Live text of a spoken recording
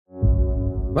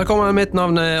Velkommen, mitt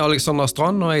navn Alexander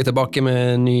Strand, og jeg tilbake med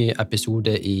en ny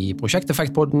episode i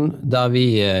Prosjekteffektpodden, der vi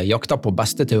jakter på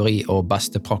beste teori og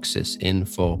beste praksis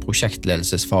innenfor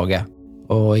prosjektledelsesfaget.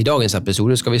 Og i dagens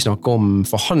episode skal vi snakke om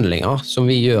forhandlinger som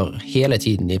vi gjør hele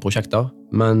tiden i prosjekter,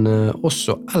 men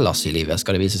også ellers i livet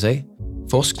skal det vise seg.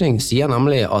 Forskning sier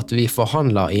nemlig at vi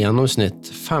forhandler i gjennomsnitt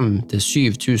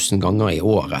 5-7 tusen ganger i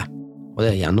året, og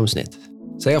det gjennomsnitt.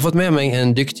 Så jeg har fått med meg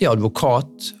en dyktig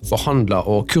advokat, forhandler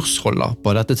og kursholder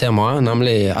på dette temaet,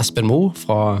 nemlig Espen Moe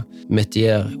fra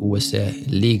Metier OSC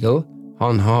Legal.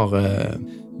 Han har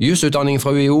jusutdanning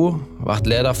fra UiO, vært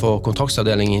leder for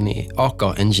kontraktsavdelingen i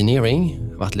Aker Engineering,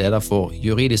 vært leder for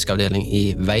juridisk avdeling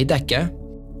i Veidekke,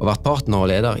 og vært partner og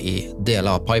leder i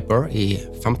DLA Piper i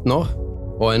 15 år,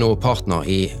 og er nå partner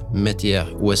i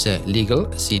Metier OSC Legal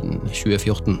siden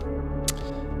 2014.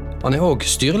 Han er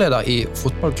også styreleder i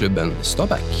fotballklubben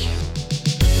Stabæk.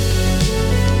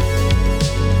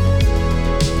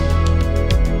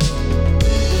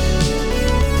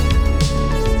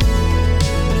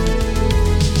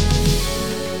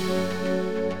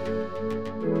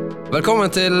 Velkommen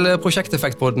til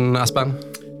Prosjekteffektpodden, Espen.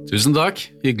 Tusen takk,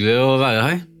 hyggelig å være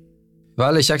her.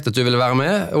 Veldig kjekt at du ville være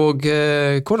med, og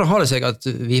hvordan har det seg at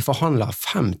vi forhandler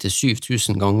 5-7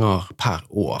 tusen ganger per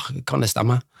år? Kan det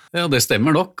stemme? Ja, det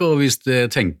stemmer nok, og hvis du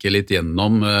tenker litt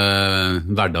gjennom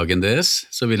hverdagen deres,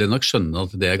 så vil jeg nok skjønne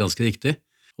at det ganske riktig.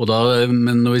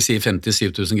 Men når vi sier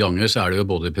 5-7 tusen ganger, så er det jo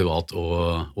både privat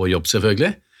og jobb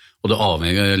selvfølgelig, og det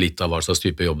avhenger litt av hva slags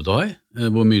type jobb du har,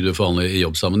 hvor mye du forhandler i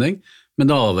jobbsammenheng, men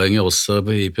det avhenger også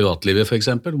i privatlivet for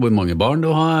eksempel, hvor mange barn du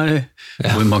har,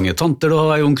 hvor mange tanter du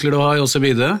har, onkler du har, og så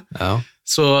videre. Ja.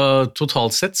 Så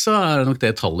totalt sett så er nok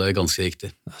det tallet ganske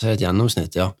riktig. Altså et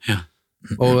gjennomsnitt, ja. Ja.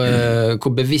 Og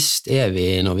hvor bevisst er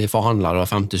vi når vi forhandler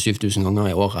 5-7 tusen ganger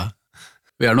i året?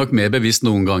 Vi er nok mer bevisst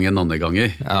noen ganger enn andre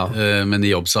ganger, Ja. Men i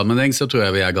jobbsammenheng så tror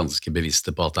jeg vi er ganske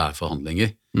bevisste på at det er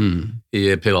forhandlinger. I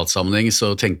privatsammenheng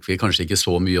så tenker vi kanskje ikke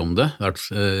så mye om det,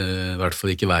 i hvert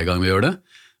fall ikke hver gang vi gjør det.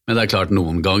 Men det er klart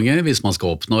noen ganger, hvis man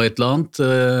skal oppnå et eller annet,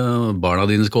 barna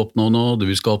dine skal oppnå noe, du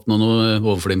skal oppnå noe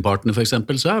overfor din partner for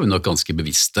eksempel, så er vi nok ganske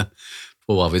bevisste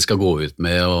på hva vi skal gå ut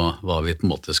med, og hva vi på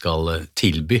en måte skal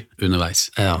tilby underveis.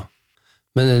 Ja,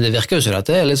 men det virker jo som at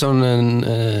det er litt sånn,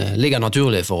 ligger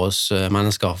naturlig for oss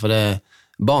mennesker, for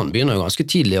barn begynner jo ganske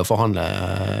tidlig å forhandle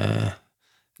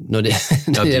når de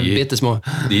er bitte små.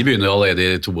 De begynner allerede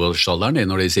i 2-årsalderen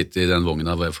når de sitter i den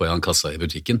vogna foran kassa i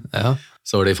butikken. Ja.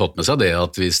 Så har de fått med seg det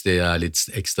at hvis de er litt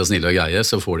ekstra snille og greie,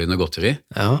 så får de noe godteri.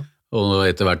 Ja. Og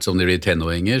etter hvert som de blir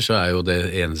tenåringer, så er jo det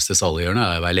eneste saliggjørende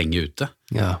å være lenge ute.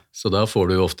 Ja. Så da får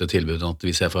du jo ofte tilbud at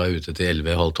hvis jeg får ute til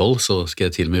 11:30, så skal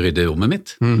jeg til og med rydde rommet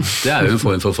mitt. Det er jo en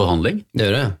form for forhandling. Det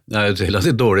er det. Det er jo et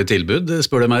relativt dårlig tilbud,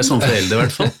 spør du meg som forelder i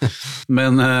hvert fall.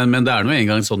 Men det er nå en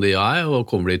gang sånn de er, og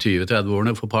kommer de i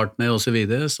 20-30-årene for partner og så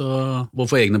videre, og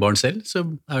for egne barn selv, så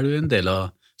er det jo en del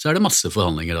av, så er det masse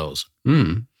forhandlinger da også.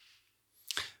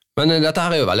 Men dette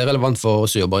her er jo veldig relevant for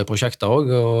oss som jobber i prosjekter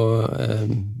også,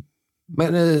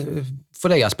 men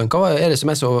for deg, Espen, hva er det som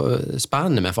er så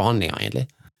spennende med forhandlinger egentlig?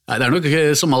 Nei, det er nok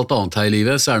som alt annet her i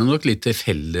livet, så er det nok litt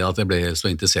tilfeldig at jeg ble så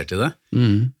interessert i det.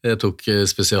 Jeg tok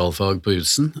spesialfag på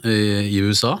Hudson i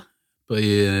USA,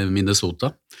 i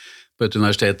Minnesota, på et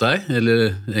universitet der, eller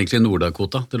egentlig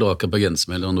Nord-Dakota, det lå akkurat på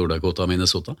grensen mellom Nord-Dakota og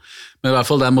Minnesota. Men i hvert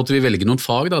fall der måtte vi velge noen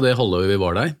fag, da, det halvåret vi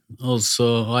var der, og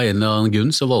så av en eller annen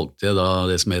grunn så valgte jeg da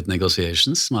det som heter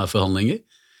negotiations, som er forhandlinger.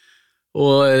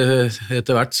 Og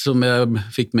etter hvert som jeg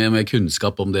fikk med meg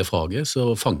kunnskap om det faget,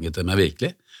 så fanget det meg virkelig.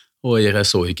 Og jeg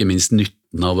så ikke minst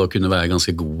nytten av å kunne være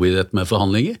ganske god i dette med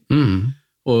forhandlinger.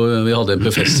 Og vi hadde en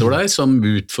professor der som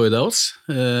utfordret oss.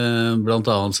 Blant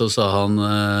annet så sa han,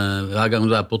 hver gang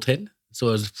du er på hotell,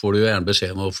 så får du jo gjerne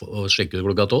beskjed om å sjekke ut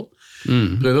klokka 12.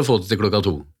 Prøv å få det til klokka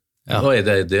 2. Ja. Og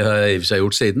det har jeg i og for seg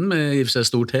gjort siden, med i og for seg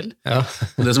stort hell. Ja.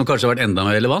 Det som kanskje har vært enda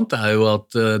mer relevant, er jo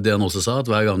at det han også sa, at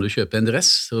hver gang du kjøper en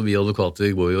dress, og vi advokater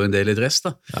går jo en del i dress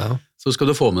da, så skal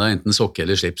du få med deg enten sokke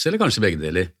eller slips, eller kanskje begge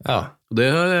deler. Ja. Og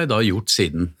det har jeg da gjort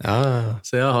siden. Ja.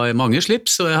 Så jeg har mange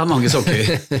slips, og jeg har mange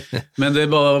sokker. Men det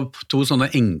var 2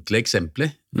 sånne enkle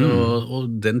eksempler,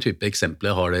 og den type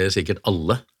eksempler har det sikkert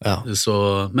alle. Ja.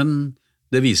 Men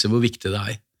det viser hvor viktig det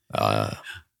er. Ja.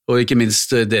 Og ikke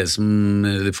minst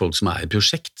folk som er i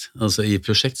prosjekt. Altså i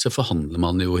prosjekt så forhandler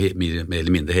man jo mer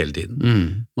eller mindre hele tiden.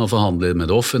 Man forhandler med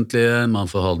det offentlige, man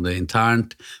forhandler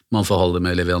internt, man forhandler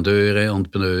med leverandører,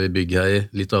 entreprenører, byggherrer,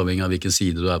 litt avhengig av hvilken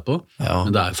side du er på. Ja.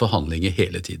 Men det er forhandlinger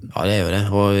hele tiden. Ja, det er jo det.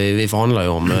 Og vi forhandler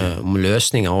jo om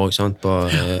løsninger også, sant? På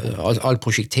all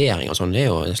prosjektering og sånn. Det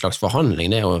er jo en slags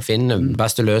forhandling, det er å finne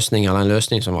beste løsning, eller en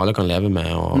løsning som alle kan leve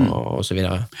med, og så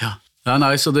videre. Ja. Ja,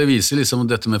 nei, så det viser liksom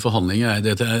dette med forhandlinger,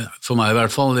 for meg i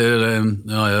hvert fall,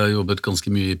 jeg har jobbet ganske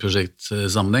mye i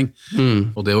prosjektsammenheng,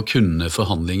 og det å kunne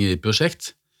forhandlinger i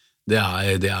prosjekt, det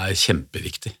er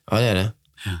kjempeviktig. Ja, det er det.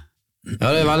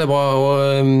 Ja, det er veldig bra, og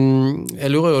jeg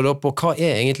lurer jo da på hva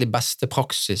er egentlig beste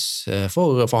praksis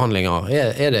for forhandlinger?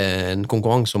 Er det en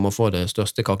konkurranse om å få det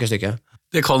største kakestykket?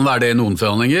 Det kan være det i noen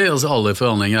forhandlinger, altså alle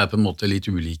forhandlinger er på en måte litt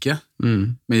ulike,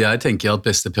 men jeg tenker at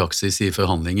beste praksis i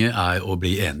forhandlinger er å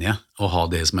bli enige og ha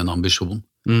det som en ambisjon.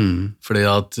 Fordi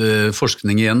at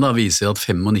forskning igjen da viser at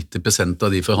 95%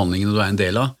 av de forhandlingene du er en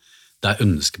del av, der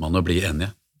ønsker man å bli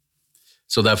enige.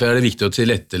 Så derfor er det viktig å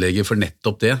tilrettelegge for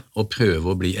nettopp det, og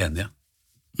prøve å bli enige.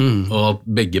 Og at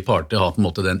begge parter har på en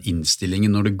måte den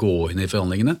innstillingen når du går inn i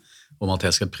forhandlingene, om at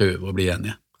jeg skal prøve å bli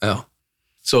enige. Ja.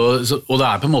 Og det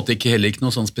er på en måte heller ikke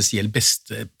noe sånn spesiell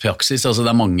beste praksis, altså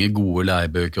det er mange gode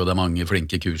lærebøker, og det er mange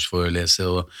flinke kursforelesere,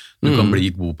 og du kan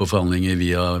bli god på forhandlinger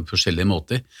via forskjellige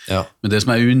måter. Ja. Men det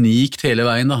som er unikt hele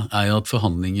veien da, er jo at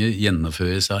forhandlinger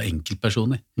gjennomføres av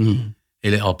enkeltpersoner,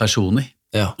 eller av personer.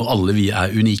 Ja. Og alle vi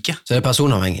er unike. Så det er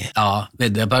personavhengig? Ja,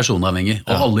 det er personavhengig,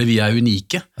 og alle vi er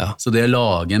unike. Ja. Så det å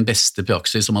lage en beste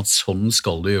praksis om at sånn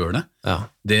skal du gjøre det,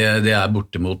 det er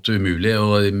bortimot umulig,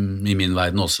 og i min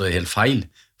verden også helt feil,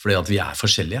 fordi at vi er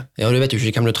forskjellige. Ja, og du vet jo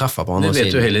ikke hvem du treffer på andre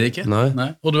siden. Det vet du heller ikke. Nei.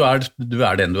 Og du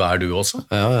er den du er, du også.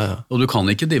 Ja. Og du kan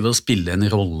ikke drive og spille en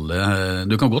rolle.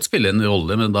 Du kan godt spille en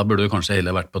rolle, men da burde du kanskje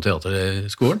heller vært på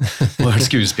teaterskolen og vært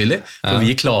skuespiller. For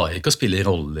vi klarer ikke å spille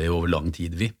rolle over lang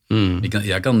tid, vi.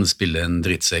 Jeg kan spille en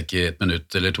drittsekk i 1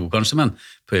 minutt eller 2 kanskje, men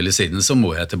på hele siden så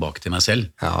må jeg tilbake til meg selv.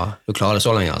 Ja, du klarer det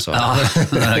så lenge, altså. Ja,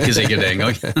 det er ikke sikkert det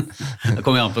engang. Det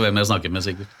kommer an på hvem jeg snakker med,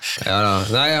 sikkert. Ja da.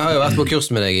 Nei, jeg har jo vært på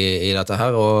kurs med deg i dette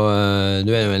her, og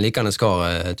du er jo en likende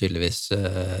skar, tydeligvis.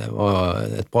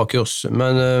 Og et bra kurs.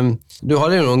 Men du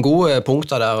hadde jo noen gode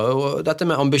punkter der, og dette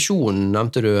med ambisjonen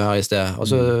nevnte du her i sted.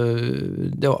 Altså,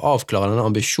 det å avklare denne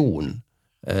ambisjonen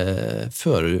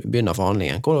før du begynner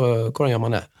forhandlingen. Hvordan gjør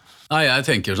man det? Nei, jeg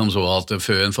tenker som så at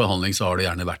før en forhandling så har det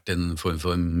gjerne vært en form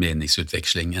for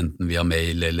meningsutveksling, enten via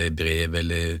mail eller brev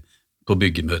eller på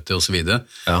byggemøte og så videre.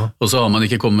 Ja. Og så har man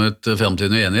ikke kommet frem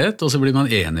til noe enighet, og så blir man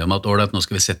enige om at nå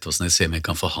skal vi sette oss ned og se om vi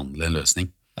kan forhandle en løsning.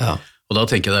 Ja. Og da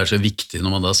tenker jeg det er så viktig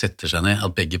når man da setter seg ned,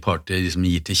 at begge parter liksom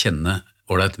gir til kjenne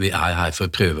at vi er her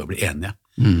for å prøve å bli enige.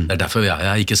 Det er derfor vi er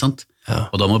her, ikke sant? Ja.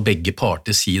 Og da må begge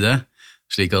parter si det,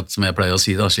 slik at, som jeg pleier å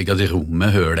si da, slik at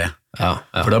rommet hører det. Ja.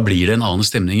 For da blir det en annen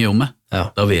stemning i rommet. Ja.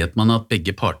 Da vet man at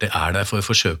begge parter er der for å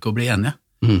forsøke å bli enige.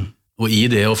 Og i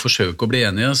det å forsøke å bli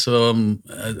enige,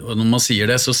 og når man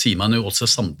sier det, så sier man jo også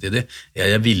samtidig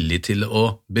jeg er villig til å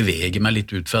bevege meg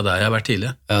litt ut fra der jeg har vært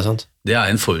tidligere. Ja, sant. Det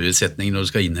er en forutsetning når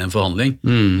du skal inn i en forhandling.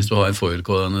 Hvis du har en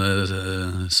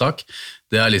forutgående sak,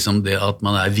 det er liksom det at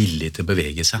man er villig til å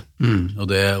bevege seg. Og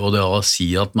det å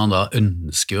si at man da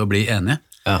ønsker å bli enige,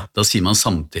 da sier man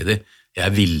samtidig jeg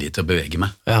er villig til å bevege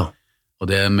meg. Ja. Og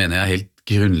det mener jeg er helt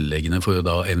grunnleggende for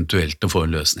da eventuelt å få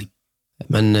en løsning.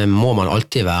 Men må man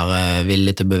alltid være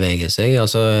villig til å bevege seg?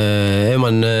 Altså, er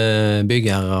man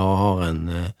byggherre og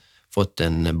har fått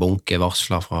en bunke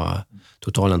varsler fra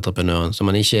totalentreprenøren som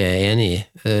man ikke er enig i,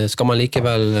 skal man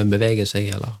likevel bevege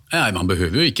seg, eller? Nei, man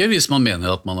behøver jo ikke. Hvis man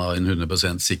mener at man har en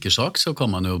 100% sikker sak, så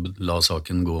kan man jo la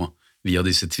saken gå via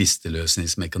disse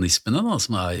tvisteløsningsmekanismene da,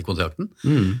 som er i kontrakten,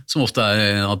 som ofte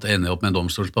er at det ender opp med en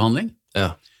domstolsbehandling.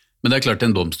 Ja. Men det er klart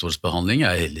en domstolsbehandling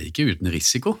er heller ikke uten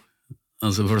risiko.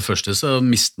 Altså for det første så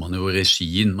mister man jo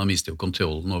regien, man mister jo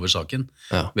kontrollen over saken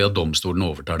ved at domstolen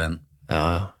overtar den.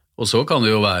 Ja. Og så kan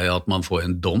det jo være at man får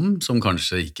en dom som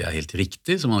kanskje ikke er helt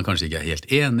riktig, som man kanskje ikke er helt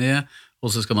enige,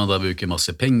 og så skal man da bruke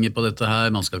masse penger på dette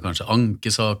her, man skal kanskje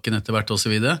anke saken etter hvert og så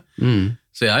videre.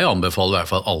 Så jeg anbefaler i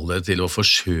hvert fall alle til å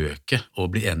forsøke å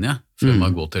bli enige før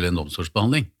man går til en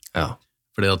domstolsbehandling. Ja.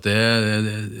 Fordi at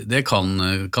det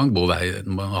kan gå vei.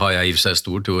 Har jeg i seg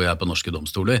stor tro jeg er på norske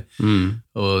domstoler,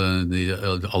 og de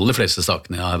aller fleste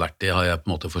sakene jeg har vært i, har jeg på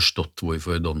en måte forstått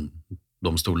hvorfor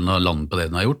domstolen har landet på det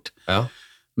den har gjort. Ja.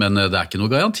 Men det er ikke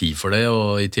noe garanti for det,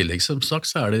 og i tillegg som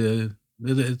sagt så er det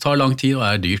tar lang tid og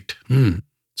er dyrt.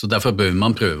 Så derfor bør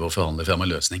man prøve å forhandle frem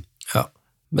en løsning. Ja.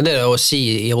 Men det å si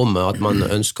i rommet at man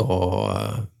ønsker å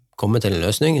komme til en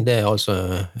løsning, det er altså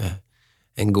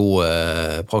en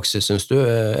god praksis, synes du?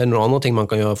 Er det noen andre ting man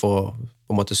kan gjøre for å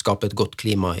på en måte skape et godt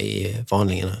klima i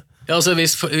forhandlingene? Ja, altså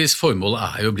hvis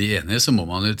formålet er å bli enige, så må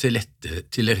man jo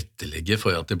tilrettelegge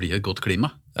for at det blir et godt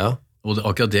klima. Ja. Og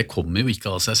akkurat det kommer jo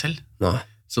ikke av seg selv. Nei.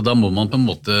 Så da må man på en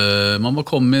måte, man må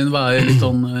komme inn, være litt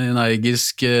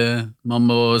energisk, man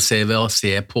må se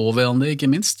på hverandre, ikke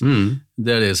minst.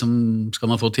 Det det som, skal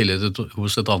man få tillit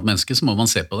hos et annet menneske, så må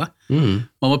man se på det.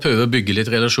 Man må prøve å bygge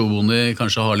litt relasjoner,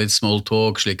 kanskje ha litt small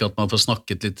talk, slik at man får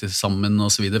snakket litt sammen og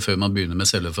så videre, før man begynner med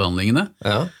selve forhandlingene.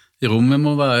 Ja. Rommet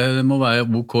må være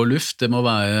ok luft, det må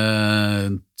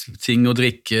være ting å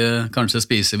drikke, kanskje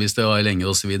spise hvis det var lenger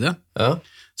og så videre. Ja.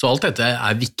 Så alt dette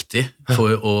viktig for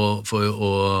å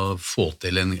få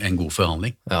til en god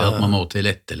forhandling. Det at man må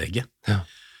tilrettelegge. Ja.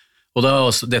 Og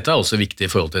dette også viktig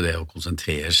i forhold til det å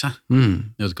konsentrere seg.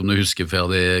 Jeg vet ikke om du husker fra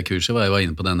det kurset, hvor jeg var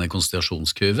inne på denne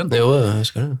konsentrasjonskurven. Jo, jeg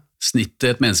husker det. Snittet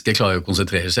et menneske klarer å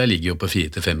konsentrere seg, ligger jo på 4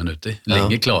 til 5 minutter.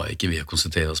 Lenger klarer ikke vi å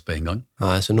konsentrere oss på en gang.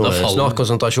 Nei, så nå snart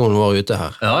konsentrasjonen vår ute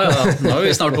her. Ja, nå vi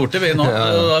snart borte vi nå.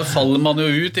 Da faller man jo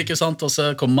ut, ikke sant, og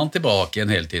så kommer man tilbake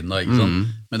igjen hele tiden da, ikke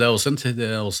sant. Men det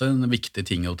også en viktig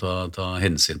ting å ta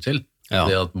hensyn til.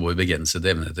 Det at vår begrensede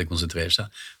evne til å konsentrere seg.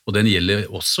 Og den gjelder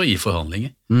også i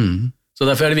forhandlinger. Så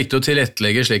derfor det viktig å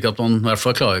tilrettelegge slik at man i hvert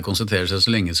fall klarer å konsentrere seg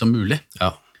så lenge som mulig.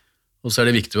 Ja. Og så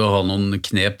det viktig å ha noen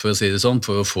knep, for å si det sånn,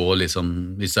 for å få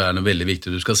liksom, hvis det noe veldig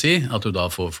viktig du skal si, at du da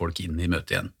får folk inn i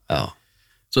møtet igjen. Ja.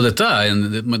 Så dette en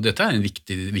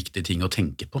viktig ting å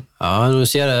tenke på. Ja, når du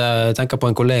sier det, jeg tenker på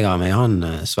en kollega av meg,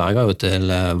 han sverger jo til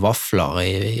vafler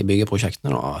i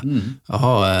byggeprosjektene da. Jeg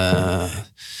har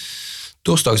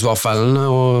torsdagsvaffelen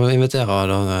og inviterer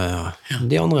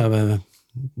de andre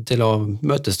til å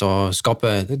møtes og skape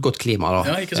et godt klima da.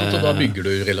 Ja, ikke sant, og da bygger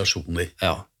du relasjoner.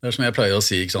 Ja. Det som jeg pleier å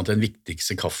si, ikke sant, den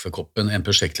viktigste kaffekoppen en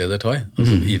prosjektleder tar,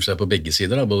 altså i og for seg på begge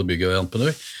sider, da, både bygg og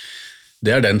entreprenør,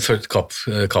 det den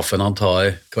kaffen han tar,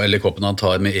 eller koppen han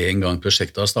tar med en gang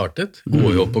prosjektet har startet,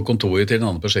 går jo opp på kontoret til den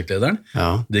andre prosjektlederen,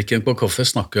 drikker en på kaffe,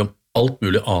 snakker om alt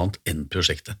mulig annet enn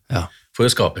prosjektet, for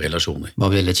å skape relasjoner.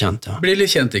 Bare bli litt kjent, Bli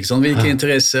litt kjent, ikke sant? Hvilke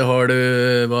interesser har du,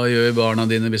 hva gjør barna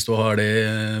dine hvis du har det,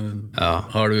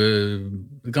 har du,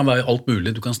 det kan være alt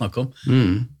mulig du kan snakke om,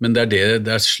 men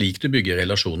det slik du bygger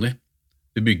relasjoner.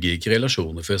 Du bygger ikke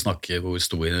relasjoner for å snakke hvor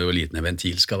stor og liten en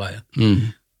ventil skal være.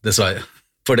 Dessverre.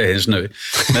 For det en snø.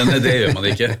 Men det gjør man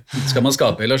ikke. Skal man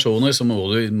skape relasjoner, så må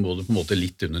du på en måte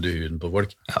litt under huden på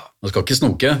folk. Man skal ikke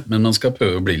snoke, men man skal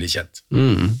prøve å bli litt kjent.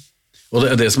 Og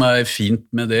det som fint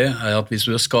med det, at hvis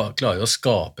du klarer å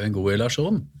skape en god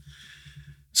relasjon,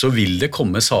 så vil det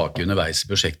komme saker underveis i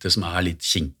prosjektet som litt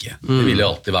kinkige. Det vil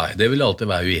alltid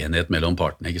være uenighet mellom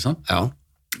partene, ikke sant? Ja.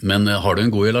 Men har du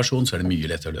en god relasjon, så det mye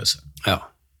lettere å løse. Ja.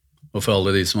 Og for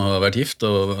alle de som har vært gift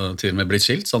og til og med blitt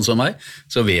skilt, sånn som meg,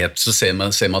 så ser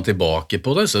man tilbake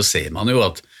på det, så ser man jo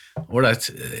at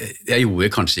jeg gjorde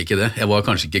kanskje ikke det, jeg var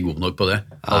kanskje ikke god nok på det.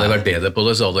 Hadde jeg vært bedre på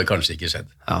det, så hadde det kanskje ikke skjedd.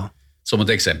 Ja. Som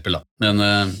et eksempel da. Men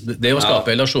det å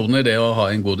skape relasjoner, det å ha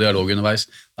en god dialog underveis,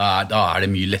 da det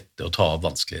mye lettere å ta av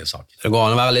vanskelige saker. Det går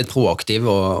an å være litt proaktiv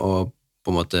og på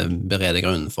en måte berede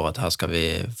grunnen for at her skal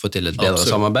vi få til et bedre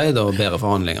samarbeid og bedre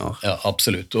forhandlinger. Ja,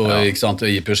 absolutt. Og ikke sant,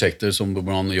 i prosjekter hvor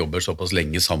man jobber såpass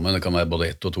lenge sammen, det kan være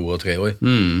både 1, 2 og 3 år,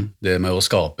 det med å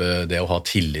skape, det å ha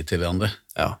tillit til hverandre.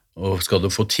 Ja. Og skal du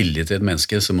få tillit til et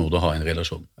menneske, så må du ha en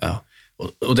relasjon. Ja.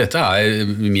 Og dette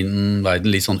i min verden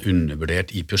litt sånn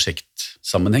undervurdert i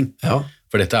prosjektsammenheng. Ja.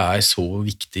 For dette så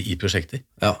viktig i prosjekter.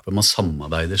 Ja. For man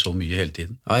samarbeider så mye hele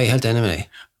tiden. Ja, jeg helt enig med deg.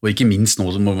 Og ikke minst nå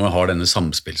må man ha denne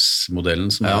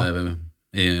samspillsmodellen som den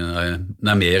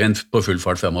mer enn på full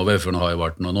fart fremover, for nå har jeg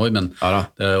vært noen år, men,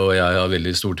 og jeg har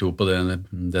veldig stor tro på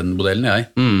den modellen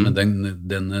men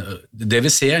det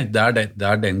vi ser,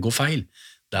 der den går feil,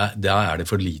 der det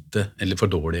for lite eller for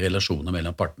dårlige relasjoner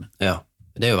mellom partene. Ja.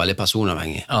 Det jo veldig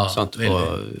personavhengig, sant?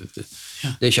 Og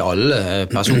det ikke alle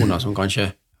personer som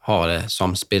kanskje har det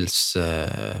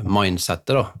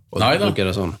samspills-mindsettet da. Nei da,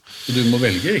 det sånn. Du må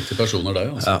velge riktige personer der,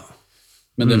 altså.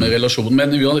 Men det med relasjon, men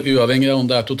uavhengig av om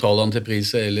det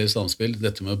totalentreprise eller samspill,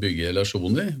 dette med å bygge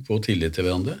relasjoner, få tillit til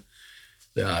hverandre,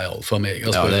 det alfa og mega.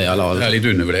 Det litt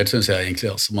undervurdert, synes jeg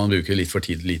egentlig, altså. Man bruker litt for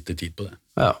lite tid på det.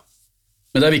 Ja.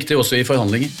 Men det viktig også i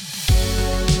forhandlinger.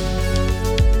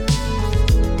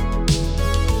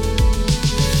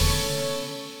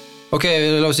 Ok,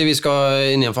 la oss si vi skal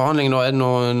inn i en forhandling nå. Det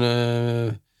noen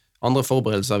andre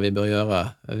forberedelser vi bør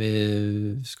gjøre?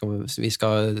 Vi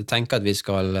skal tenke at vi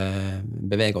skal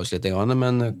bevege oss litt,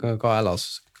 men hva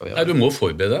ellers skal vi gjøre? Nei, du må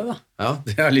forberede deg da. Ja.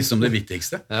 Det liksom det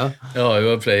viktigste. Ja. Jeg har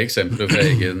jo flere eksempler fra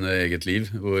eget liv,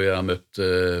 hvor jeg har møtt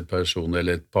personer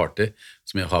eller et party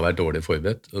som jeg har vært dårlig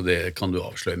forberedt, og det kan du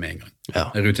avsløre med en gang. Ja.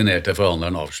 Den rutinerte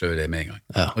forhandleren avslører det med en gang.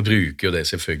 Ja. Og bruker jo det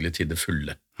selvfølgelig til det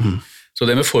fulle. Så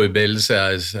det med forberedelse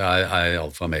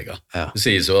alfa og mega. Ja. Det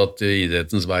sies jo at i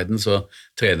idrettens verden så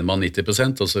trener man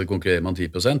 90%, og så konkurrerer man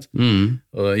 10%.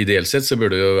 Og ideelt sett så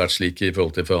burde det jo vært slik i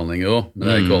forhold til forhandlinger også, men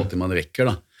det ikke alltid man rekker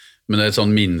da. Men det et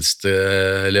sånn minste,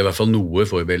 eller i hvert fall noe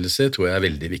forberedelse, tror jeg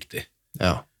veldig viktig.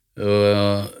 Ja.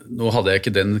 Nå hadde jeg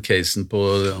ikke den casen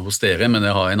hos dere, men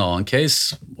jeg har en annen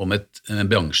case om en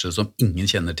bransje som ingen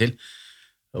kjenner til.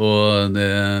 Og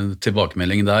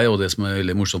tilbakemeldingen der, og det som er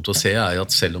veldig morsomt å se, er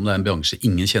at selv om det er en bransje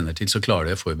ingen kjenner til, så klarer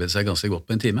de å forberede seg ganske godt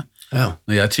på en time. Ja.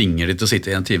 Når jeg tvinger de til å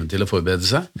sitte 1 time til å forberede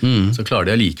seg, så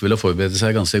klarer de likevel å forberede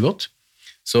seg ganske godt.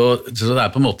 Så det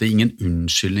er på en måte ingen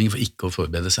unnskyldning for ikke å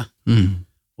forberede seg.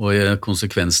 Og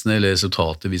konsekvensene eller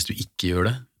resultatet hvis du ikke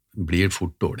gjør det, blir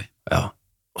fort dårlig. Ja,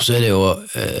 og så er det jo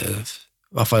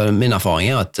i hvert fall min erfaring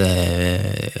er at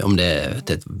om det er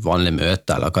til et vanlig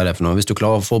møte eller hva det er for noe, hvis du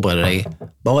klarer å forberede deg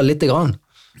bare litt grann,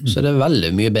 så er det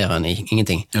veldig mye bedre enn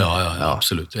ingenting. Ja,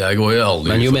 absolutt. Jeg går jo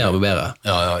aldri men jo mer, jo bedre.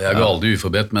 Ja, jeg går aldri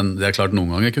uforberedt, men det er klart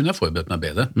noen ganger kunne jeg forberedt meg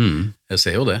bedre. Jeg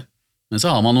ser jo det. Men så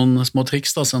har man noen små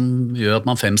triks da, som gjør at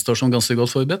man fremstår som ganske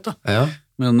godt forberedt. Da. Ja.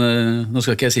 Men nå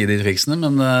skal ikke jeg si de triksene,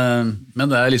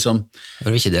 men det er liksom... Du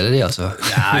vil ikke dele de, altså?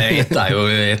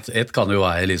 Et kan jo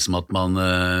være liksom at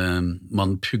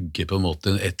man pugger på en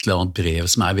måte et eller annet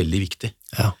brev som er veldig viktig.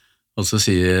 Ja. Og så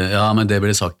sier men det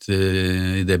ble sagt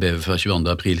i det brevet fra 22.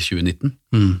 april 2019.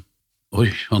 Oi,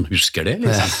 han husker det,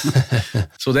 liksom.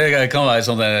 Så det kan være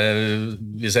sånn,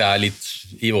 hvis jeg er litt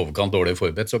i overkant dårlig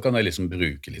forberedt, så kan jeg liksom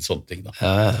bruke litt sånne ting. Da.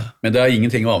 Ja. Men det er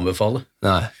ingenting å anbefale.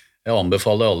 Nei. Jeg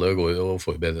anbefaler alle å gå og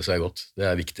forberede seg godt. Det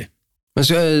er viktig. Men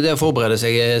det å forberede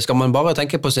seg, skal man bare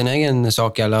tenke på sin egen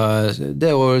sak, eller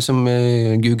det å liksom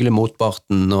google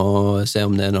motparten og se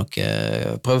om det er noe,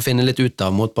 prøve å finne litt ut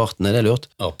av motparten, er det lurt?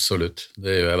 Absolutt,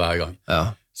 det gjør jeg hver gang. Ja.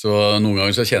 Så noen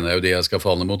ganger så kjenner jeg jo de jeg skal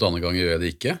forhandle mot, andre ganger gjør jeg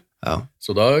det ikke. Ja.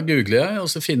 Så da googler jeg, og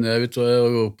så finner jeg ut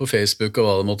og går på Facebook og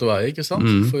hva det måtte være, ikke sant?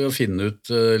 For å finne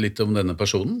ut litt om denne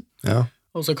personen. Ja.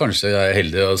 Og så kanskje jeg er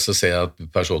heldig, og så ser jeg at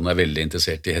personen er veldig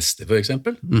interessert i hester, for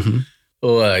eksempel.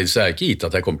 Og så er det ikke gitt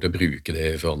at jeg kommer til å bruke det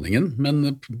i forhandlingen,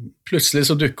 men plutselig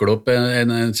så dukker det opp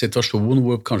en situasjon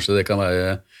hvor kanskje det kan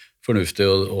være fornuftig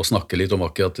å snakke litt om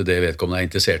akkurat det vedkommende er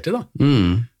interessert i, da.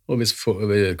 Og hvis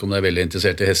vedkommende er veldig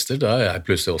interessert i hester, da er jeg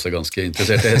plutselig også ganske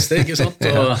interessert i hester, ikke sant?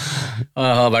 Og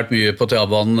jeg har vært mye på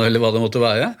travbanen, eller hva det måtte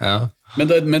være. Ja. Men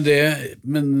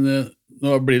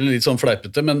nå blir det litt sånn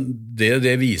fleipete, men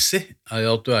det viser er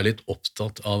at du er litt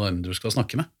opptatt av hvem du skal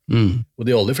snakke med. Og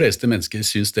de aller fleste mennesker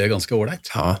synes det er ganske ordentlig.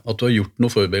 Ja. At du har gjort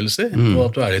noen forberedelser, og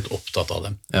at du er litt opptatt av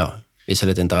dem. Ja, viser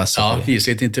litt interesse. Ja,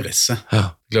 viser litt interesse. Ja.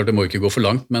 Klart det må ikke gå for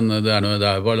langt, men det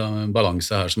er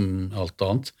balanse her som alt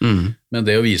annet. Men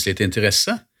det å vise litt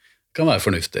interesse kan være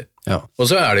fornuftig. Ja. Og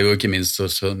så er det jo ikke minst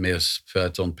mer fra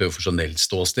et sånn profesjonelt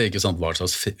ståsted, ikke sant?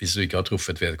 Hvis du ikke har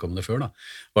truffet vedkommende før, da.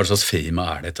 Hva slags firma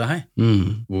er dette her?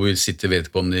 Hvor sitter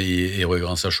vedkommende i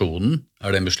organisasjonen?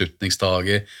 Er det en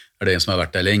beslutningstager? Er det en som har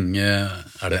vært der lenge?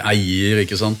 Er det eier,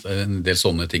 ikke sant? En del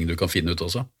sånne ting du kan finne ut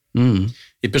også.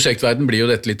 I prosjektverden blir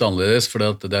jo dette litt annerledes, for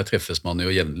der treffes man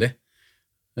jo jevnlig.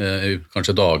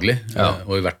 Kanskje daglig,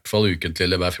 og i hvert fall ukentlig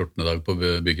eller hver 14. dag på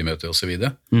byggemøter og så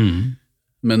videre.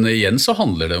 Men igjen så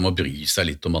handler det om å bry seg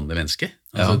litt om andre mennesker.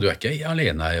 Altså, du er ikke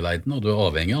alene her i verden, og du er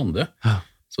avhengig av andre.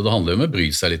 Så det handler om å bry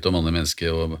seg litt om andre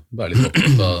mennesker og være litt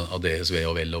opptatt av deres ve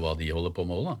og vel og hva de holder på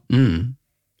med også, da.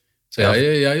 Så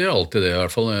jeg gjør alltid det, i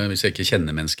hvert fall hvis jeg ikke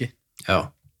kjenner mennesker. Ja.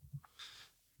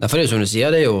 For det som du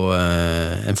sier, det er jo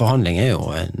en forhandling er jo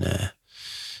en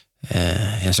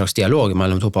slags dialog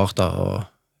mellom to parter, og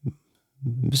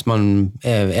hvis man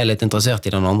er litt interessert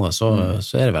i den andre, så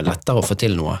er det vel lettere å få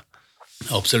til noe.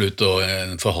 Absolutt, og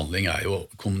en forhandling er jo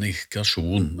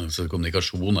kommunikasjon. Altså,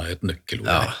 kommunikasjon er et nøkkelord.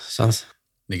 Ja, sant.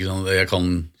 Jeg kan,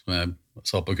 som jeg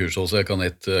sa på kurset også, jeg kan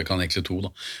egentlig to, da.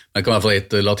 Men jeg kan i hvert fall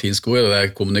et latinsk ord, det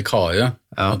er kommunikare,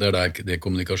 og det er der det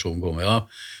kommunikasjon kommer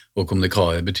av. Og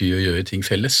kommunikare betyr å gjøre ting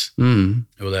felles.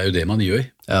 Og det er jo det man gjør.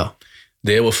 Ja.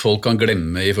 Det folk kan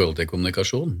glemme i forhold til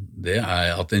kommunikasjon, det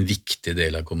er at en viktig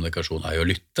del av kommunikasjon er å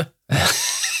lytte.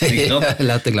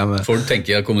 Lett å glemme. Folk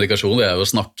tenker at kommunikasjon det er jo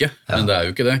å snakke, men det er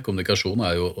jo ikke det. Kommunikasjon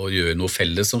er jo å gjøre noe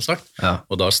felles, som sagt.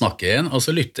 Og da snakke igjen, og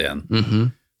så lytte igjen.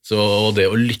 Så det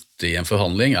å lytte i en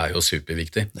forhandling er jo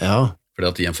superviktig.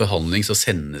 For at i en forhandling så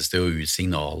sendes det jo ut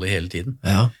signaler hele tiden.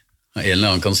 En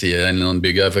eller annen kan si, en eller annen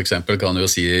bygger for eksempel, kan jo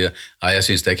si, nei, jeg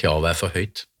synes det kravet er for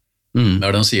høyt. Hva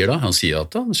er det han sier da? Han sier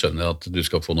at han skjønner at du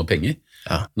skal få noe penger,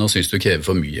 men han synes du krever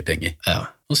for mye penger.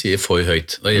 Han sier for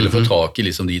høyt. Da gjelder det å få tak i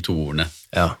liksom de to ordene.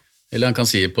 Eller han kan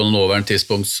si på noen nåværende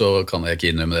tidspunkt så kan jeg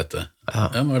ikke innrømme dette. Hva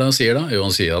er det han sier da? Jo,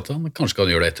 han sier at han kanskje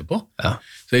kan gjøre det etterpå.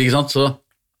 Så, ikke sant? Så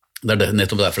det er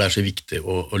nettopp derfor det er så viktig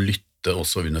å lytte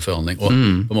også under forhandling, og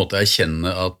på en måte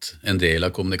erkjenne at en del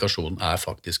av kommunikasjonen er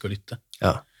faktisk å lytte.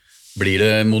 Blir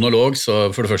det monolog,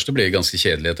 så for det første blir det ganske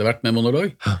kjedelig etter hvert med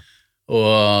monolog,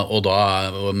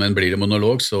 Men blir det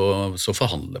monolog, så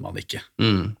forhandler man ikke.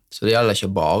 Så det gjelder ikke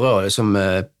bare å liksom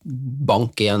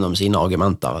banke gjennom sine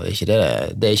argumenter, det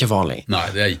er ikke forhandling? Nei,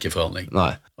 det er ikke forhandling.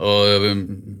 Nei.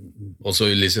 Og også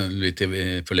litt i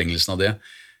forlengelsen av det,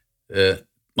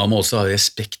 man må også ha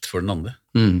respekt for den andre.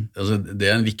 Altså,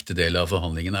 det er en viktig del av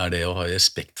forhandlingen, er det å ha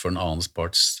respekt for den annens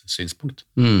parts synspunkt.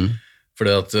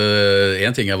 Fordi at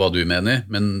en ting er hva du mener,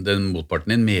 men den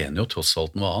motparten din mener jo tross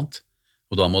alt noe annet.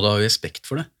 Og da må du ha respekt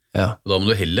for det. Ja. Og da må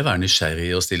du heller være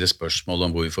nysgjerrig og stille spørsmål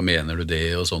om hvorfor mener du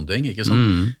det og sånne ting, ikke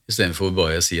sant? I stedet for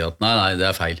bare å si at nei, det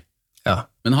er feil. Ja.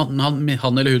 Men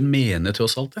han eller hun mener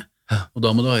tross alt det. Ja. Og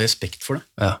da må du ha respekt for det.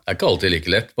 Ja. Det er ikke alltid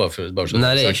like lett, bare så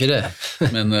nei, det er ikke det.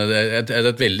 Men det er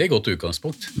et veldig godt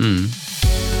utgangspunkt.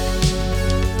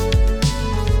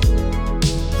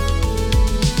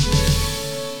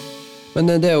 Men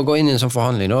det å gå inn i en sånn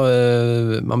forhandling, da,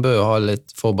 man bør jo ha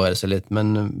forberede seg litt,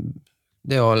 men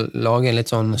det å lage en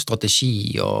litt sånn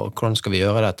strategi, og hvordan skal vi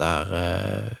gjøre dette her,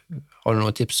 har du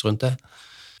noen tips rundt det?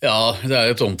 Ja, det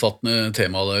er et omfattende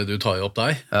tema du tar opp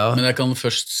der, men jeg kan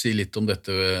først si litt om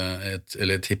dette,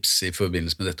 eller tips i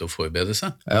forbindelse med dette å forberede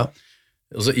seg. Ja.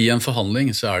 Altså, i en forhandling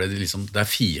så er det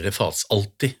er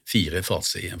alltid fire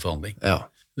faser i en forhandling. Ja.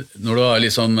 Når du er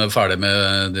liksom ferdig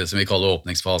med det som vi kaller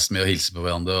åpningsfasen, med å hilse på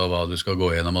hverandre og hva du skal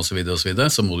gå gjennom og så videre,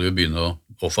 så må du jo begynne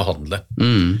å forhandle.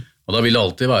 Og da vil det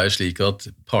alltid være slik at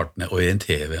partene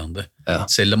orienterer hverandre. Ja.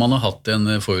 Selv om man har hatt en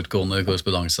forutgående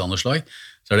korrespondanse av noe slag,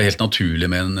 så er det helt naturlig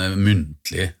med en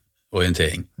muntlig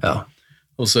orientering. Ja.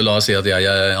 Og så la oss si at jeg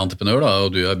er entreprenør da,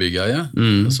 og du er byggeier,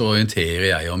 så orienterer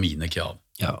jeg om mine krav.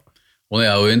 Ja. Og når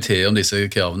jeg orienterer om disse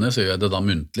kravene, så gjør jeg det da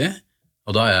muntlig,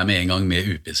 og da er jeg med en gang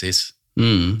mer upresis.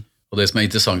 Og det som er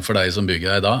interessant for deg som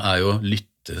byggeier da, er jo å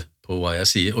lytte på hva jeg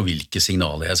sier, og hvilke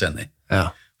signaler jeg sender. Ja.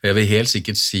 Jeg vil helt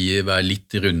sikkert være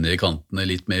litt runde i kantene,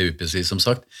 litt mer upresis som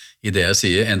sagt, i det jeg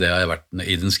sier, enn det jeg har vært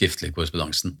i den skriftlige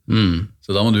korrespondansen.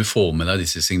 Så da må du få med deg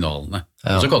disse signalene.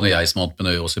 Ja. Og så kan jo jeg som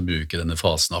entreprenør også bruke denne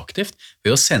fasen aktivt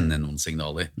ved å sende noen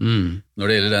signaler. Når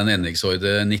det gjelder den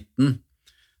endringsordre 19,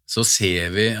 så ser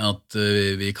vi at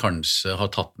vi kanskje har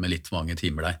tatt med litt for mange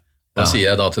timer der. Da sier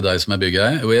jeg da til deg som er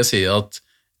byggeier, og jeg sier at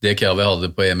det kravet jeg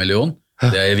hadde på 1 million,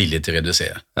 det er jeg villig til å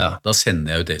redusere. Ja. Da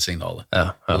sender jeg ut det signalet.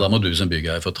 Og da må du som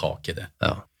byggeier få tak i det.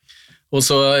 Ja. Og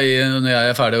så når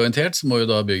jeg er ferdig orientert, så må jo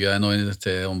da byggeieren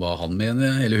orientere om hva han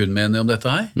mener, eller hun mener om dette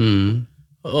her.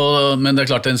 Men det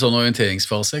er klart, en sånn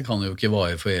orienteringsfase kan jo ikke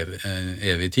vare for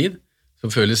evig tid.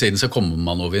 Så før eller siden så kommer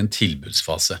man over i en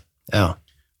tilbudsfase. Ja.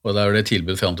 Og da er det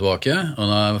tilbud frem tilbake, og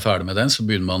når jeg er ferdig med den, så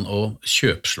begynner man å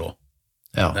kjøpslå.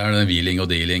 Ja. Det er den wheeling og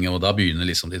dealing, og da begynner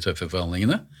liksom de tøffe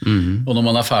forhandlingene. Og når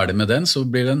man er ferdig med den, så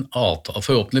blir det en avtale.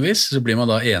 Forhåpentligvis så blir man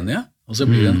da enige, og så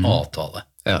blir det en avtale.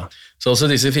 Ja. Så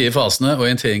altså disse 4 fasene,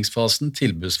 orienteringsfasen,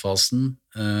 tilbudsfasen,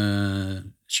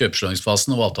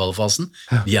 kjøpslåingsfasen og avtalefasen,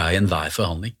 de er i enhver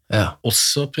forhandling. Ja.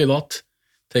 Også privat.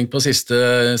 Tenk på siste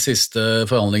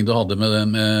forhandling du hadde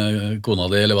med kona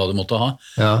di, eller hva du måtte ha.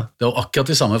 Ja. Det var akkurat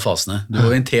de samme fasene. Du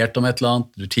orienterte om et eller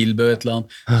annet, du tilbød et eller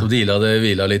annet, så dealet det,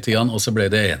 hvila litt, og så ble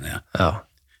det enige. Ja.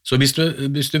 Så hvis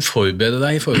du forbereder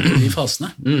deg i forhold til de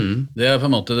fasene, det er på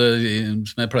en måte det,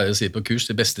 som jeg pleier å si på kurs,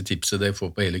 det beste tipset dere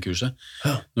får på hele kurset,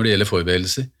 når det gjelder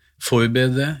forberedelser.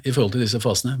 Forbered deg i forhold til disse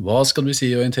fasene. Hva skal du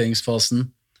si i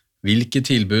orienteringsfasen? Hvilke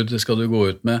tilbud skal du gå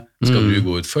ut med? Skal du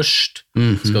gå ut først?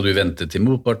 Skal du vente til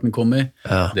motparten kommer?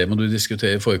 Ja. Det må du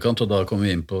diskutere i forkant, og da kommer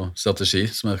vi inn på strategi,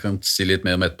 som jeg kan si litt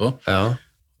mer om etterpå. Ja.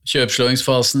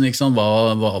 Kjøpslåingsfasen, ikke sant?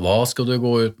 Hva skal du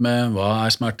gå ut med? Hva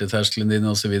er smerteterskelen din,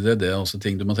 og så videre. Det er også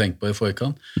ting du må tenke på i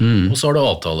forkant. Og så har du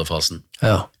avtalefasen.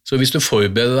 Ja. Så hvis du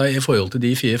forbereder deg i forhold til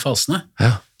de 4 fasene,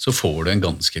 så får du en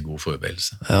ganske god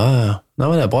forberedelse. Ja. Nei,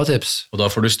 men det er bra tips. Og da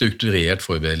får du strukturert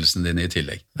forberedelsen din i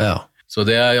tillegg. Ja. Så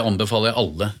det anbefaler jeg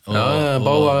alle.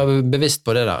 Bare å være bevisst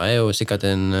på det der er jo sikkert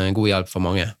en god hjelp for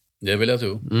mange. Det vil jeg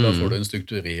tro. Da får du en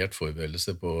strukturert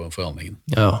forberedelse på forhandlingen.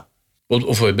 Ja.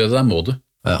 Og forberede deg må du.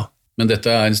 Ja. Men dette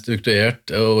er en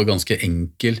strukturert og ganske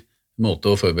enkel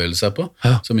måte å forberede seg på,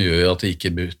 som gjør at det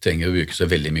ikke trenger å bruke så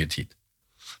veldig mye tid.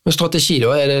 Men strategi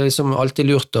da, er det liksom alltid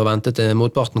lurt å vente til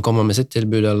motparten kommer med sitt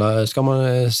tilbud, eller skal man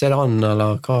se det an,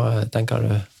 eller hva tenker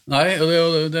du? Nei, og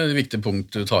det er et viktig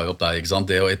punkt du tar opp der, ikke sant?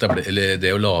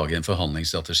 Det å lage en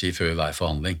forhandlingsstrategi før hver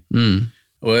forhandling.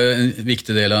 Og en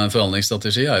viktig del av en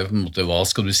forhandlingsstrategi er jo på en måte hva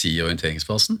skal du si i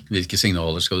orienteringsfasen? Hvilke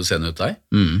signaler skal du sende ut deg?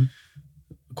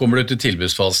 Kommer du til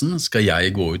tilbudsfasen, skal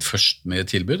jeg gå ut først med et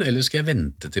tilbud, eller skal jeg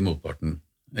vente til motparten?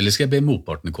 Eller skal jeg be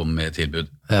motparten komme med et tilbud?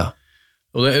 Ja.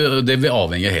 Og det vil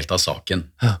avhenge helt av saken.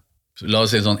 Ja. La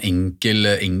oss si en sånn enkel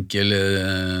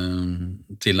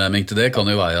tilnærming til det kan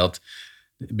jo være at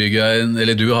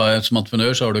eller du har som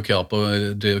entreprenør, så har du krav på,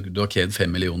 du har krevd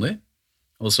 5 millioner,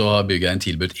 og så har byggeieren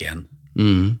tilbudt 1.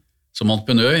 Som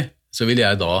entreprenør, så vil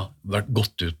jeg da vært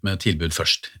gått ut med tilbud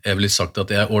først. Jeg ville sagt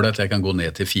at jeg kan gå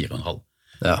ned til 4,5.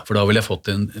 Ja. For da vil jeg fått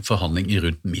en forhandling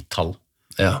rundt mitt tall.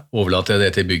 Ja. Overlater jeg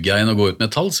det til byggeieren og går ut med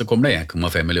et tall, så kommer det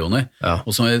 1,5 millioner. Ja.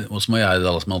 Og så må jeg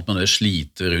da som entreprenør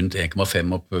slite rundt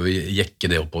 1,5 oppover,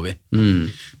 jekke det oppover.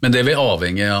 Men det vil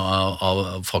avhenge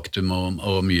av faktum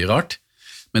og mye rart.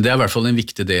 Men det er i hvert fall en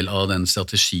viktig del av den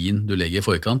strategien du legger i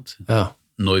forkant. Ja.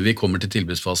 Når vi kommer til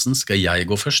tilbudsfasen, skal jeg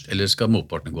gå først, eller skal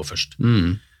motparten gå først?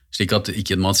 Slik at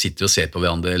ikke man sitter og ser på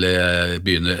hverandre, eller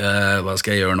begynner, hva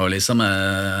skal jeg gjøre nå, liksom?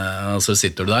 Og så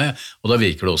sitter du der, og da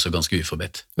virker det også ganske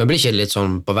uforbedt. Men blir ikke det litt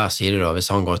sånn på hver side da,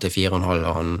 hvis han går til 4,5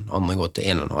 og han andre går til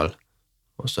 1,5,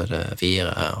 og så er det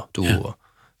 4 og 2, og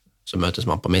så møtes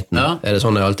man på midten. Ja. Er det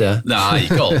sånn det alltid er? Nei,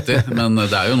 ikke alltid, men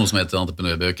det er jo noe som heter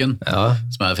entreprenørbøken,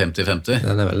 som er 50-50.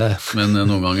 Den er vel det. Men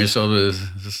noen ganger så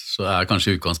er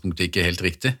kanskje utgangspunktet ikke helt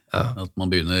riktig, at man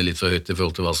begynner litt for høyt i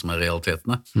forhold til hva som er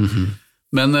realitetene.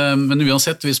 Men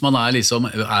uansett, hvis man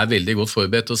er veldig godt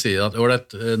forberedt og sier at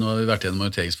nå har vi vært gjennom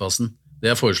monteringsfasen,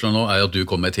 det jeg foreslår nå er at du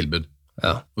kommer med et tilbud.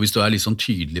 Ja. Og hvis du er litt sånn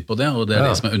tydelig på det, og det er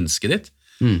det som er ønsket ditt,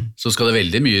 så skal det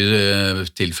veldig mye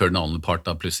til før den andre part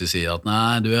da plutselig sier at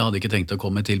nei, du hadde ikke tenkt å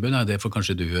komme med et tilbud, nei, det får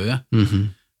kanskje du gjøre.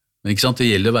 Men ikke sant, det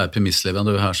gjelder å være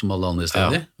premissleverandør her som alle andre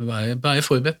steder. Være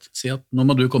forberedt, si at nå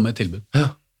må du komme med et tilbud. Ja,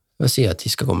 jeg sier at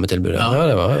de skal komme med tilbud. Ja,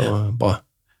 det var jo bra.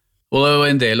 Og det var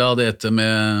en del av dette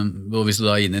med, og hvis du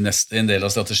da er inne i en del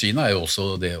av strategien, er jo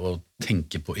også det å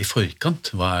tenke på i forkant,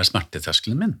 hva er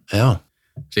smerteterskelen min? Ja.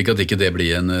 Slik at ikke det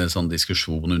blir en sånn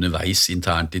diskusjon underveis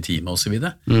internt i teamet og så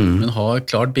videre. Men ha et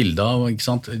klart bilde av, ikke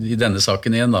sant, i denne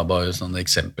saken igjen da, bare sånn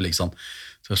eksempel, ikke sant,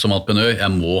 som entreprenør,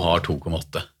 jeg må ha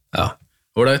 2,8. Ja.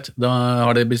 Alright, da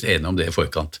har dere blitt enige om det i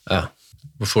forkant. Ja.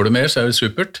 Får du mer, så er det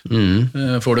supert.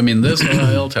 Får du mindre, så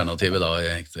er alternativet da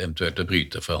eventuelt å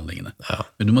bryte forhandlingene. Ja.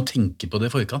 Men du må tenke på det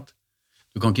i forkant.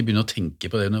 Du kan ikke begynne å tenke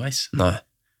på det underveis. Nei,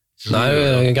 det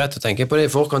er greit å tenke på det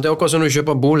i forkant. Det er akkurat som når du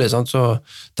kjøper bolig, sant? Så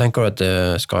tenker du at det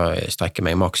skal strekke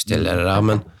meg maks til det der,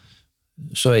 men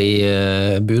så i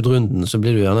budrunden så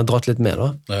blir du gjerne dratt litt med da.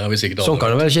 Ja, sånn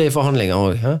kan det vel skje i forhandlinger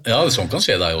også. Ja, sånn kan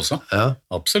skje deg også. Ja.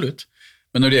 Absolutt.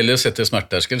 Men når det gjelder å sette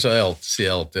smerteterskel, så sier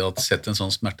jeg alltid at sett en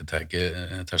sånn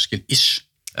smerteterskel-ish.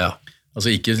 Ja.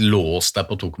 Altså ikke lås deg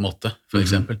på 2,8, for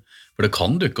eksempel. For det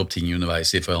kan dukke opp ting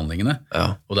underveis i forhandlingene. Ja.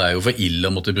 Og det er jo for ille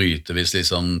å måtte bryte hvis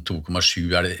liksom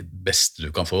 2,7 er det beste du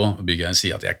kan få. Byggeren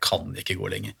sier at jeg kan ikke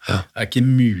gå lenger. Ja. Det er ikke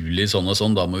mulig sånn og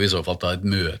sånn, da må vi i så fall ta et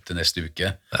møte neste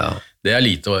uke. Ja. Det er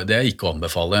ikke å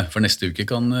anbefale, for neste uke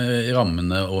kan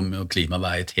rammene og klimaet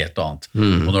være et helt annet.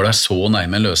 Og når det er så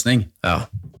nærme en løsning,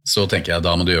 så tenker jeg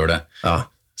da må du gjøre det. Ja.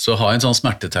 Så ha en sånn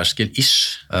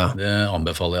smerteterskel-ish, det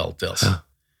anbefaler jeg alltid. Altså. Ja.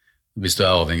 Hvis du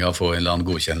er avhengig av å få en eller annen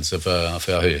godkjennelse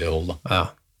fra høyere hold. Da. Ja.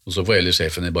 Og så får ellers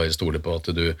sjefen bare stole på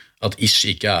at ish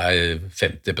ikke er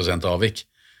 50% avvik,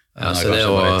 men er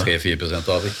kanskje bare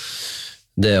 3-4% avvik.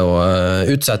 Det å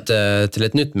utsette til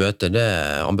et nytt møte, det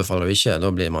anbefaler vi ikke. Da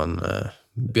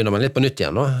begynner man litt på nytt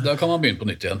igjen. Da kan man begynne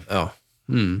på nytt igjen. Ja.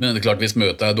 Men det er klart, hvis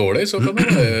møtet er dårlig, så kan det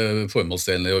være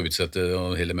formålsdelende å utsette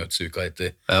hele møtesuka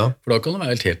etter. Ja. For da kan det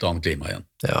være et helt annet klima igjen.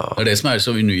 Ja. Det er det som er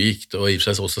så unikt og i og for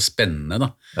seg også spennende da,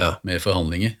 med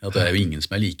forhandlinger, at det er jo ingen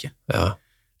som er like. Ja.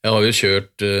 Jeg har jo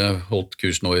holdt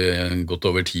kurs nå i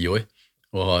godt over 10 år,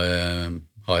 og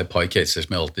har et par caser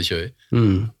som jeg alltid kjører.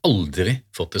 Aldri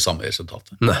fått det samme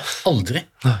resultatet. Nei. Aldri.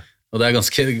 Nei. Og det er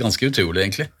ganske utrolig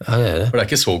egentlig. Ja, det er det. For det er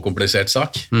ikke så komplisert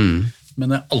sak, men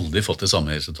jeg har aldri fått det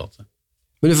samme resultatet.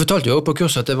 Men du fortalte jo også på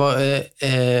kurset at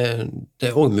det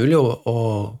er også mulig å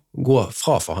gå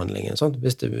fra forhandlingen, sant?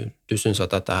 Hvis du synes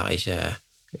at dette her ikke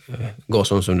går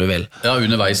sånn som du vil. Ja,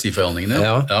 underveis i forhandlingene.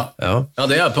 Ja,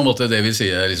 det er på en måte det vi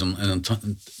sier, liksom en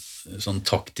sånn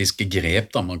taktiske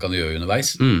grep da, man kan gjøre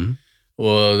underveis.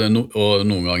 Og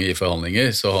noen ganger i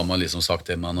forhandlinger så har man liksom sagt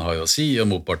det man har å si,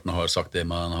 og motparten har sagt det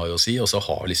man har å si, og så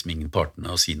har liksom ingen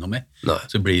partene å si noe med. Nei.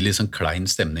 Så det blir liksom klein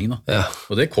stemning da. Ja.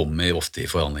 Og det kommer ofte i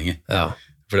forhandlinger. Ja.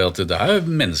 For det er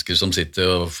mennesker som sitter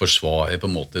og forsvarer på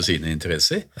en måte sine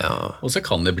interesser, og så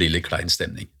kan det bli litt klein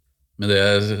stemning. Men det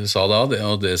jeg sa da,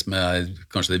 og det som er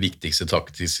kanskje det viktigste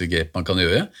taktiske grep man kan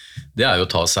gjøre, det er jo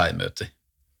å ta særmøter.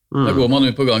 Da går man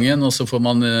ut på gangen, og så får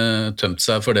man tømt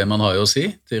seg for det man har å si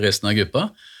til resten av gruppa,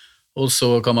 og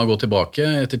så kan man gå tilbake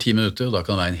etter 10 minutter, og da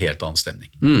kan det være en helt annen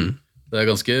stemning. Det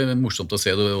er ganske morsomt å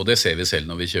se det, og det ser vi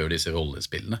selv når vi kjører disse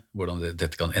rollespillene, hvordan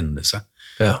dette kan ende seg.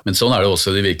 Ja. Men sånn er det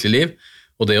også i det virkelige liv.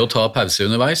 Og det å ta pause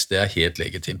underveis, det er helt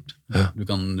legitimt. Ja. Du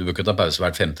bør ikke ta pause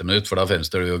hvert 5. minutt, for da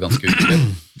fremstår du jo ganske utslitt.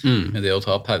 Men det å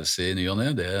ta pause i ny og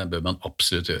ned, det bør man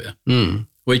absolutt gjøre.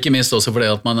 Og ikke minst også fordi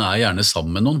at man gjerne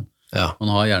sammen med noen. Ja. Man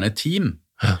har gjerne et team.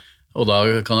 Ja. Og da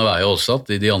kan det være også at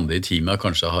de andre i teamet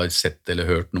kanskje har sett eller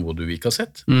hørt noe du ikke har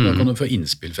sett. Da kan du få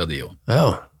innspill fra de også. Ja,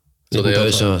 Så det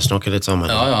pause og snakke litt sammen.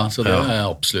 Ja, så det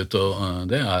absolutt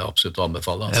å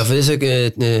anbefale. Altså. Ja, for disse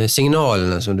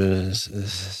signalene som du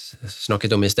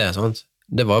snakket om i sted, sant?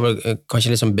 Det var vel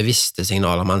kanskje litt sånn bevisste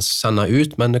signaler man sender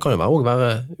ut, men det kan jo også være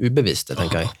ubevisste,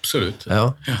 tenker jeg. Absolutt.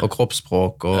 Ja, og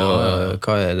kroppsspråk, og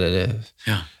hva det?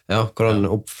 Ja, hvordan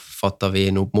oppfatter vi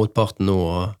motparten nå,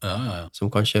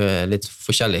 som kanskje litt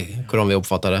forskjellig, hvordan vi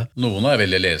oppfatter det? Noen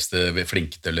veldig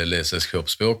flinke til å lese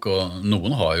kroppsspråk, og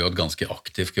noen har jo et ganske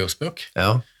aktivt kroppsspråk.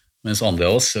 Ja. Mens andre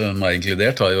av oss, meg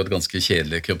inkludert, har jo et ganske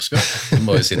kjedelig kroppsspråk. De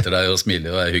bare sitter der og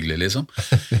smiler og hyggelig, liksom.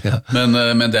 Ja.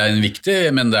 Men det viktig,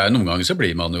 men noen ganger så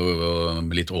blir man jo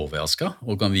litt overrasket,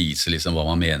 og kan vise liksom hva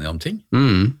man mener om ting.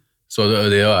 Så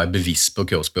det å være bevisst på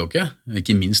kroppsspråket,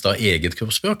 ikke minst da eget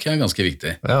kroppsspråk, ganske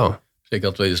viktig. Ja. Slik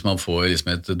at hvis man får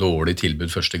liksom et dårlig tilbud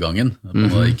første gangen, at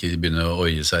man da ikke begynner å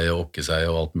øye seg og åkke seg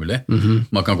og alt mulig,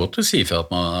 man kan godt si for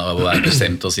at man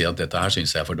bestemt og si at dette her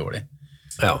synes jeg for dårlig.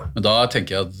 Ja. Men da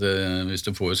tenker jeg at hvis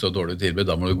du får så dårlig tilbud,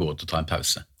 da må du gå ut og ta en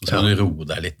pause. Og så må du roe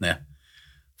deg litt ned.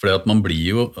 Fordi at man blir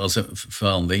jo, altså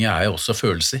forhandlinger jo også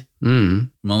følelser.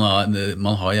 Man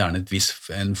har gjerne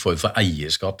en form for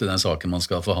eierskap til den saken man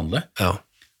skal forhandle. Ja.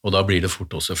 Og da blir det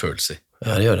fort også følelser.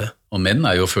 Ja, det gjør det. Og menn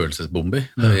jo følelsesbomber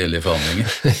når det gjelder forhandlinger.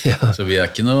 Ja. Så vi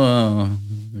ikke noe...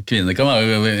 Kvinner kan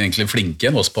være egentlig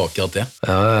flinke enn oss på akkurat det.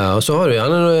 Ja, og så har du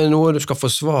gjerne noe du skal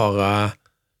forsvare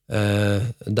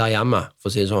der hjemme, for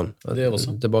å si det sånn. Det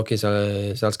også. Tilbake i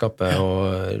selskapet,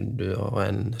 og du har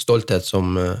en stolthet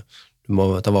som du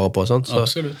må ta vare på. Sant?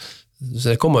 Absolutt.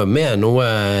 Så det kommer jo med noe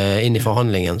inn i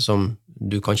forhandlingen som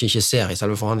du kanskje ikke ser i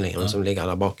selve forhandlingen, som ligger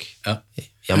der bak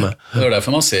hjemme. Det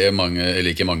derfor man ser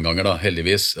ikke mange ganger, da,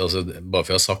 heldigvis. Altså, bare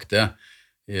for å ha sagt det,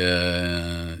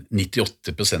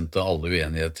 98% av alle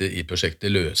uenigheter i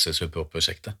prosjektet løses på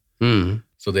prosjektet.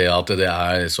 Så det at det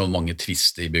så mange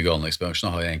tvister i bygg- og anleggsbransjen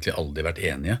har jeg egentlig aldri vært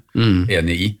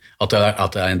enig i. At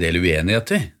det en del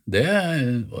uenigheter, det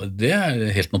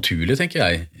helt naturlig, tenker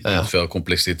jeg, fra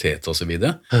kompleksitet og så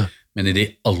videre. Men i de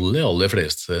aller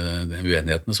fleste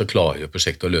uenighetene så klarer jo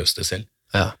prosjektet å løse det selv.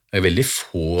 Det veldig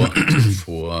få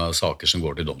saker som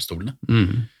går til domstolene.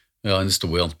 Vi har en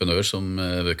stor entreprenør som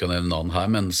vi kan nevne navn her,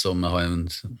 men som har en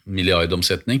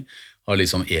milliardomsetning, har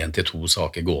liksom 1 til 2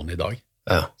 saker gående i dag.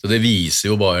 Så det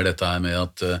viser jo bare dette her med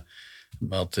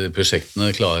at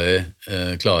prosjektene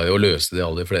klarer å løse de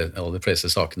aller fleste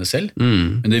sakene selv,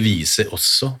 men det viser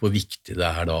også hvor viktig det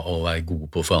da å være god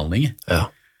på forhandlinger.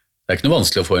 Det ikke noe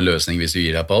vanskelig å få en løsning hvis du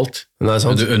gir deg på alt,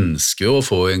 men du ønsker jo å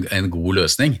få en god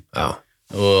løsning,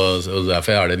 og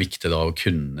derfor det viktig da å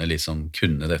kunne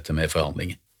dette med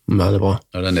forhandlinger. Veldig bra.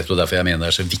 Det nettopp derfor jeg mener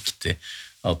det så viktig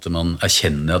at man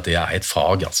erkjenner at det et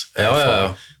fag, altså.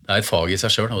 Det et fag i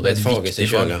seg selv, og det et fag i seg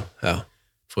selv,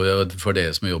 for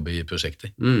dere som jobber i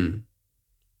prosjekter.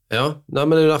 Ja,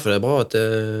 men det derfor det bra at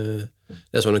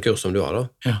det sånne kurs som du har,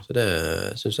 da. Så det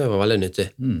synes jeg var veldig nyttig.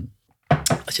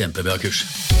 Kjempebra kurs.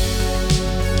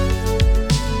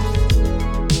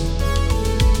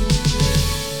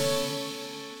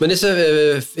 Men disse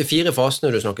 4 fasene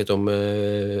du snakket om,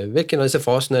 hvilken av disse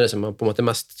fasene det som på en måte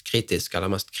mest kritisk eller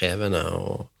mest krevende?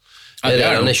 Det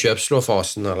denne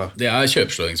kjøpslåfasen, eller? Det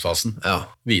kjøpslåingsfasen.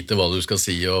 Vite hva du skal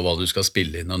si, og hva du skal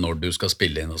spille inn, og når du skal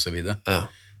spille inn, og så videre.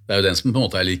 Det jo den som på en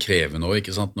måte litt krevende også,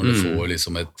 ikke sant? Når du får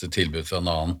liksom et tilbud fra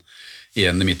en annen.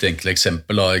 Igjen i mitt enkle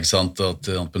eksempel, da, ikke sant? At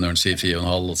entreprenøren sier 4,5,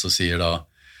 og så sier da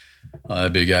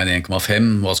bygger jeg en 1,5,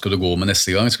 hva skal du gå med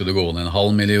neste gang? Skal du gå ned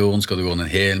 500 000? Skal du gå ned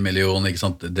 1 million? Ikke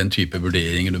sant? Den type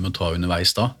vurderinger du må ta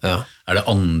underveis da. Det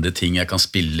andre ting jeg kan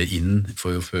spille inn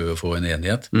for å få en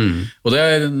enighet? Og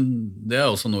det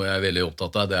også noe jeg veldig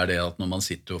opptatt av, det det at når man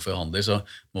sitter og forhandler, så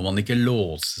må man ikke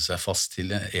låse seg fast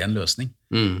til en løsning.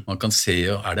 Man kan se,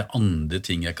 det andre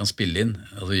ting jeg kan spille inn?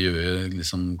 Altså gjøre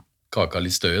liksom kaka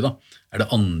litt større, da. Det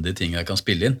andre ting jeg kan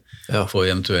spille inn for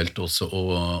eventuelt også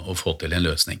å få til en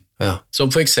løsning.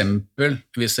 Som for eksempel,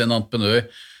 hvis en entreprenør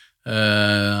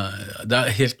det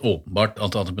helt åpenbart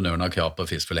at entreprenøren har krav på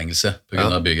fristforlengelse på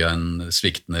grunn av byggeren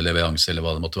sviktende leveranse eller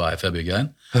hva det måtte være for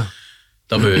byggeren.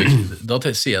 Da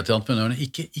sier jeg til entreprenørene,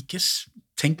 ikke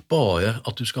tenk bare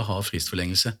at du skal ha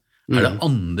fristforlengelse. Det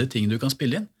andre ting du kan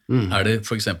spille inn? Det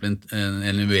for eksempel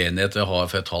en uenighet jeg har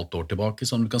for et halvt år tilbake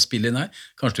som du kan spille inn her?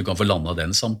 Kanskje du kan få landet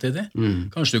den samtidig?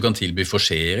 Kanskje du kan tilby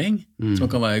forsering, som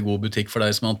kan være en god butikk for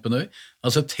deg som entreprenør?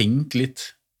 Altså tenk litt,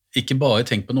 ikke bare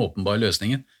tenk på den åpenbare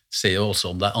løsningen, se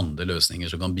også om det andre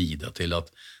løsninger som kan bidra til at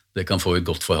det kan få et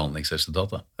godt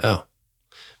forhandlingsresultat.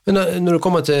 Men når du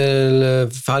kommer til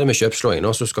ferdig med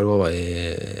kjøpslåingen, så skal du over i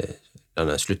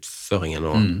denne sluttføringen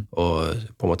og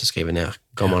på en måte skrive ned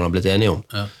hva man har blitt enige om.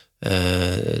 Ja.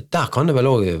 Der kan det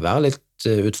vel også være litt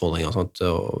utfordringer, sant?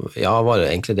 Og, hva er det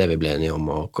egentlig det vi ble enige om,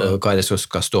 og hva er det som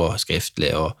skal stå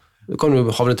skriftlig, og du kan jo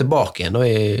havne tilbake igjen da,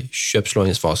 i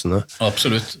kjøpslåingsfasene.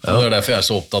 Absolutt, og det er derfor jeg er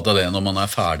så opptatt av det når man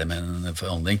er ferdig med en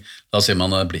forhandling. La oss si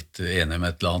man er blitt enig med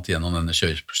et eller annet gjennom denne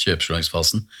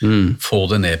kjøpslåingsfasen. Få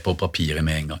det ned på papiret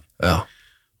med en gang. Ja.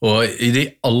 Og i de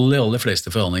aller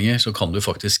fleste forhandlinger så kan du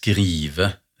faktisk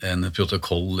skrive en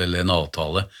protokoll eller en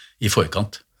avtale i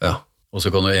forkant. Ja. Og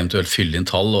så kan du eventuelt fylle inn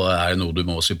tall, og er det noe du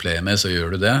må supplere med, så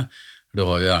gjør du det.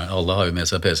 Alle har jo med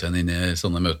seg PC-en inn i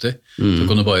sånne møter. Så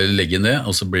kan du bare legge inn det,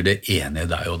 og så blir det enige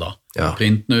der og da. Ja.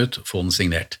 Print den ut, få den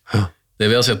signert. Ja. Det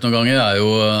vi har sett noen ganger er jo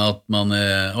at man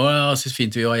jeg synes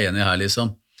fint vi var enige her,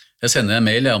 liksom. Jeg sender en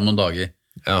mail om noen dager,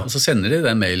 og så sender de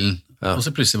den mailen, og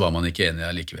så plutselig var man ikke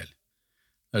enige likevel.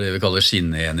 Det er det vi kaller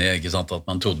skinnenige, ikke sant? At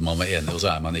man trodde man var enige, og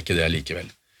så er man ikke det likevel.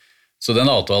 Så den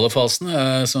avtalefasen,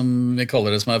 som vi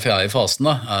kaller det som er fjerde fasen,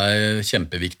 da, er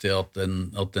kjempeviktig at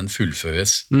den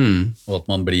fullføres, og at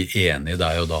man blir enig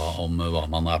der og da om hva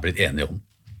man er blitt enige om.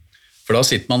 For da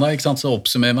sitter man der, ikke sant, så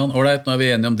oppsummerer man, alright, nå er vi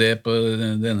enige om det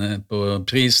på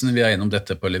prisen, vi er enige om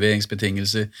dette på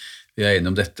leveringsbetingelser, vi er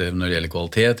enige om dette når det gjelder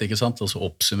kvalitet, ikke sant, og så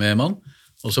oppsummerer man,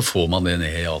 og så får man det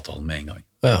ned i avtalen med en gang.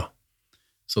 Ja.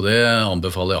 Så det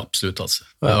anbefaler jeg absolutt, altså.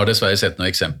 Jeg har dessverre sett noen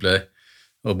eksempler,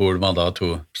 og hvor man da,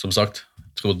 som sagt,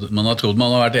 man har trodd man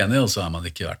har vært enig, og så har man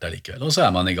ikke vært der likevel, og så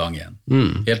er man i gang igjen.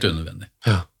 Helt unødvendig.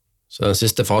 Ja. Så den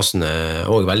siste fasen er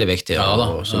også veldig viktig. Ja da,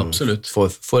 absolutt.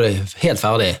 Få det helt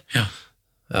ferdig.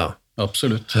 Ja,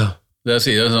 absolutt. Ja. Det jeg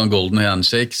sier, sånn golden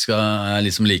handshake er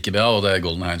liksom like bra, og det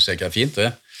golden handshake er fint, det.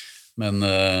 Men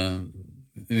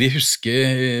vi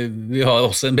har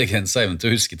også en begrenset evne til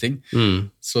å huske ting.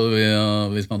 Så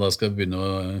hvis man da skal begynne å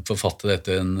forfatte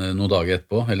dette noen dager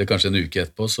etterpå, eller kanskje en uke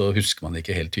etterpå, så husker man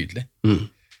ikke helt tydelig.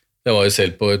 Jeg var jo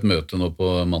selv på et møte nå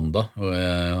på mandag,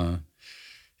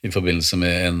 i forbindelse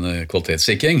med en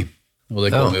kvalitetssikring, og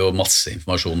det kom jo masse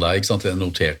informasjon der, ikke sant? Jeg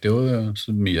noterte jo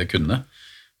så mye jeg kunne,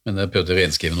 men jeg prøvde å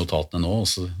renskrive notatene nå, og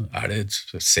så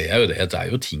ser jeg jo det, det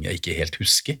er jo ting jeg ikke helt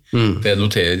husker, for jeg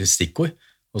noterer stikkord,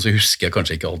 og så husker jeg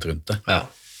kanskje ikke alt rundt det. Ja.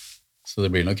 Så det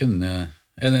blir nok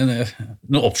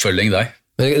noen oppfølging der.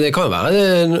 Men det kan jo være,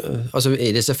 altså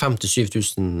i disse 5-7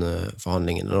 000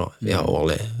 forhandlingene da, vi har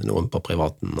årlig, noen på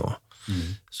privaten,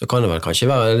 så kan det vel kanskje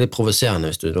være litt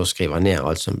provoserende hvis du da skriver ned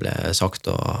alt som ble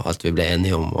sagt, og alt vi ble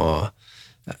enige om, og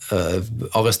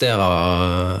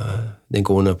arresterer din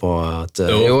kone på at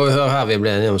jo, hør her, vi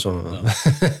ble enige om sånn.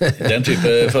 Den type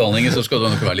forhandlinger så skal du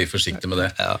nok være litt forsiktig med det.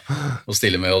 Å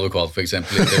stille med advokat for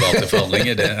eksempel i private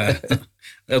forhandlinger,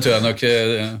 jeg tror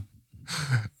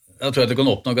at du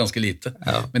kan oppnå ganske lite.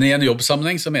 Men i en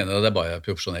jobbsammenheng så mener jeg det er bare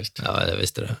profesjonelt. Ja, jeg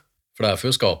visste det. For det er for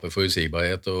å skape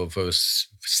forutsigbarhet og for å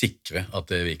sikre at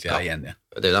det virkelig er enige.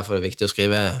 Det er derfor det er viktig å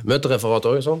skrive møtereferat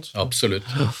også, sånt? Absolutt.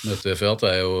 Møtereferat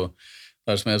er jo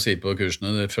det er som jeg sier på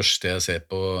kursene, det første jeg ser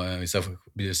på hvis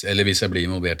jeg blir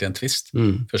involvert i en tvist,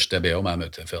 første jeg ber om er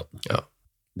møtereferatene. Ja.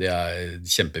 Det er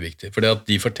kjempeviktig, for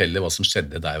de forteller hva som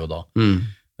skjedde der og da.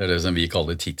 Det er det som vi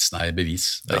kaller tidsnær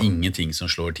bevis. Det er ingenting som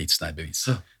slår tidsnær bevis.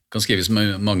 Du kan skrive så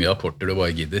mange rapporter du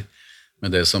bare gidder, men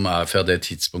det som er fra det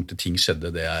tidspunktet ting skjedde,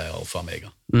 det er alfa og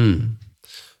omega.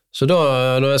 Så da,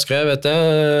 når jeg har skrevet det,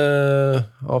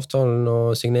 avtalen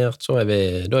og signert, så da er vi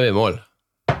i mål.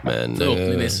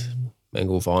 Forhåpentligvis. Med en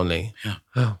god forhandling. Ja.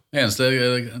 Det eneste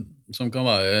som kan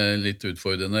være litt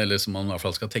utfordrende, eller som man i hvert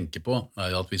fall skal tenke på,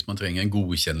 er at hvis man trenger en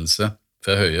godkjennelse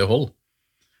fra høyere hold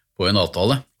på en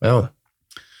avtale,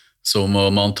 så må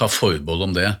man ta forbehold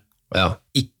om det.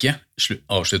 Ikke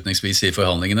avslutningsvis i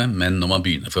forhandlingene, men når man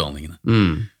begynner forhandlingene.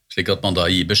 Slik at man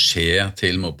da gir beskjed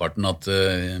til motparten at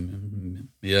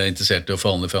vi er interessert i å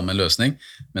forhandle frem en løsning,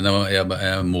 men jeg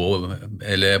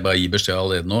bare gir beskjed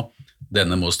allerede nå,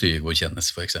 denne må styregodkjennes,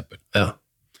 for eksempel. Ja.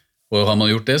 Og har man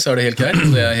gjort det, så er det helt greit.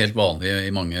 Det er helt vanlig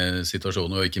i mange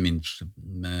situasjoner, og ikke minst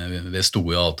ved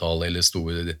store avtaler eller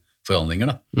store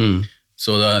forhandlinger.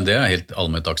 Så det er helt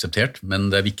allment akseptert,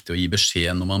 men det er viktig å gi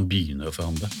beskjed når man begynner å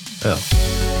forhandle. Ja.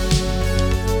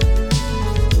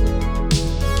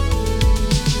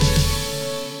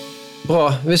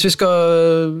 Bra. Hvis vi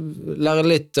skal lære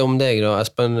litt om deg da,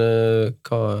 Espen,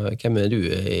 hvem er du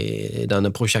i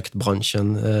denne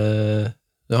prosjektbransjen?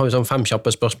 Vi har jo sånn 5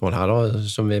 kjappe spørsmål her da,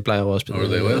 som vi pleier å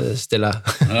stille.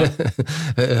 Ja.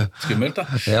 Skummelt da.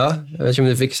 Ja, jeg vet ikke om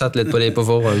du fikk sett litt på de på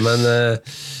forhånd, men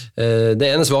det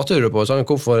ene svarte du på, sånn,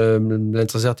 hvorfor du ble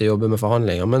interessert i å jobbe med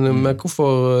forhandlinger, men hvorfor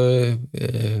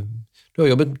Du har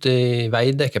jobbet i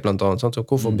Veidekke blant annet, sant? Så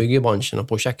hvorfor byggebransjen og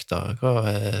prosjekter?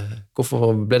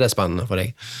 Hvorfor ble det spennende for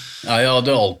deg? Ja, jeg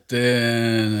hadde alltid,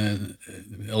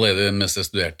 allerede mens jeg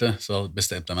studerte, så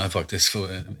bestemte jeg meg faktisk for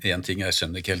en ting, jeg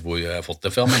skjønner ikke helt hvor jeg har fått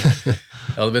det fra, men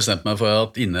jeg hadde bestemt meg for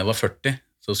at innen jeg var 40,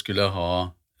 så skulle jeg ha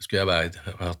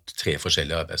hatt 3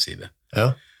 forskjellige arbeidsgivere. Ja.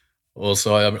 Og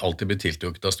så har jeg alltid blitt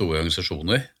tiltrukket av store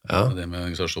organisasjoner, Ja. det med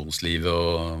organisasjonslivet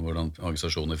og hvordan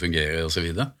organisasjoner fungerer og så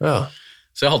videre. Ja.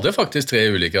 Så jeg hadde faktisk 3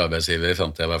 ulike arbeidsgivere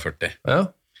frem til jeg var 40. Ja.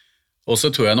 Og så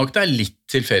tror jeg nok det litt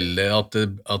tilfeldig at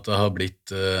det har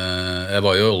blitt jeg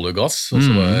var jo i olje og gass, og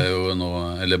så var jeg jo nå,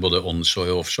 eller både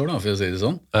onshore og offshore, da, for å si det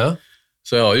sånn. Ja.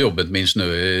 Så jeg har jo jobbet med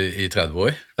ingeniører i 30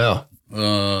 år. Ja.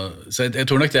 Så jeg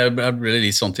tror nok det ble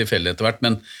litt sånn tilfeldig etter hvert,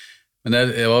 men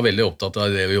jeg var veldig opptatt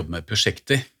av det å jobbe med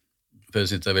prosjekter. For jeg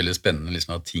synes det veldig spennende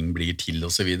liksom, at ting blir til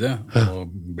og så videre, og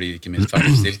blir ikke minst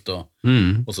ferdigstilt,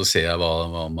 og så ser jeg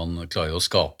hva man klarer å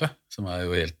skape, som er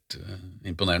jo helt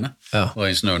imponerende, hva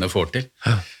ingeniørene får til.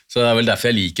 Så det er vel derfor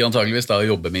jeg liker antageligvis da, å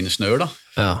jobbe med ingeniør, da.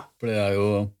 Ja. For det er jo,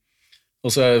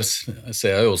 og så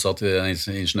ser jeg jo også at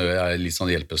ingeniører er litt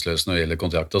sånn hjelpeløse når det gjelder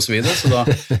kontrakt og så videre, så da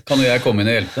kan jo jeg komme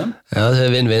inn og hjelpe dem. Ja, det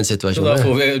er vinn-vinn-situasjon.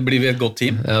 Så da blir vi et godt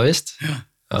team. Ja, visst.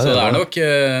 Ja, så det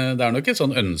er nok et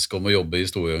sånn ønske om å jobbe i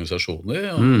store organisasjoner,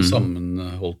 og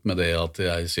sammenholdt med det at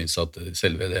jeg synes at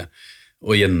selve det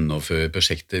å gjennomføre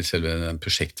prosjekter, selve den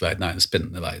prosjektverden er en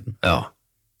spennende verden. Ja.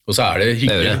 Og så er det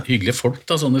hyggelige folk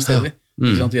da, sånne steder.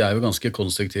 De er jo ganske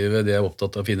konstruktive, de er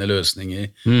opptatt av å finne løsninger,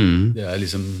 de er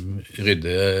liksom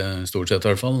ryddige stort sett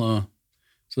i hvert fall,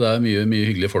 så det er mye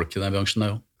hyggelige folk i den bransjen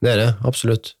der også. Det er det,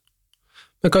 absolutt.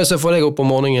 Men hva er det for deg opp om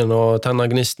morgenen og tenner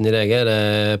gnisten i deg? Er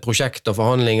det prosjekt og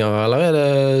forhandlinger, eller er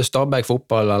det Stabæk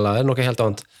fotball, eller er det noe helt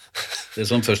annet? Det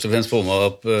som først og fremst får meg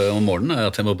opp om morgenen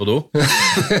er at jeg må på do.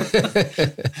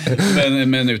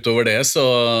 men utover det så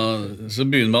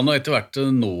begynner man etter hvert å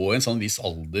nå en sånn viss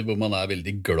alder hvor man er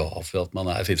veldig glad for at man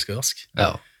er frisk og rask.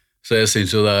 Ja. Så jeg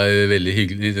synes jo det er veldig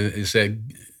hyggelig. Så jeg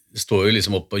står jo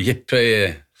liksom opp og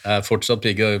jeg er fortsatt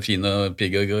fin og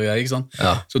pigg og greier, ikke sant?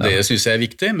 Ja, så det synes jeg er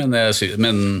viktig, men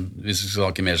hvis vi skal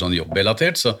snakke mer sånn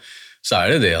jobbrelatert, så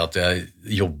er det at jeg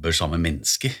jobber sammen med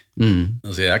mennesker.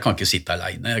 Altså, jeg kan ikke sitte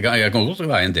alene. Jeg kan godt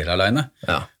være en del alene,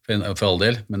 for all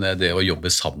del, men det å jobbe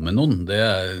sammen med noen, det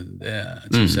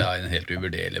synes jeg er en helt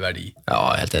uvurderlig verdi. Ja,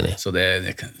 helt enig. Så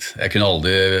jeg kunne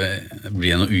aldri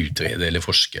bli en utreder eller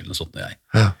forsker eller noe sånt.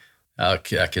 Jeg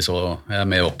er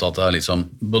mer opptatt av liksom,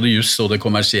 både just og det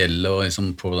kommersielle og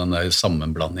liksom på den der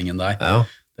sammenblandingen der. Ja.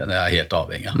 Den er jeg helt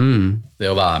avhengig av.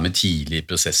 Det å være med tidlig i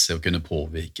prosesser og kunne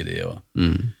påvirke det.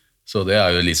 Så det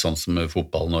er jo litt sånn som med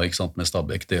fotball nå, ikke sant, med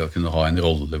Stabæk, det å kunne ha en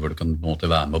rolle hvor du kan på en måte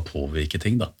være med å påvirke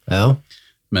ting. Da. Ja.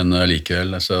 Men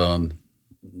likevel, så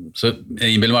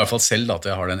jeg innbiller meg i hvert fall selv at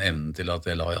jeg har den evnen til at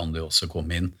jeg lar andre også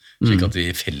komme inn, slik at vi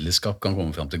i fellesskap kan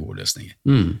komme frem til gode løsninger.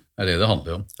 Det er det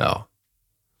handler om. Ja.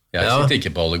 Jeg sitter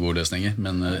ikke på alle gode løsninger,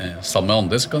 men sammen med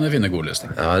andre så kan jeg finne gode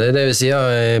løsninger. Ja, det er det vi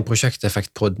sier i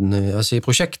prosjekteffektpodden. Altså, i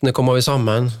prosjektene kommer vi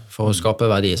sammen for å skape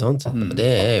verdi, sant? Det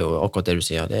er jo akkurat det du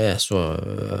sier. Det er så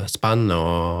spennende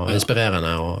og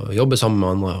inspirerende å jobbe sammen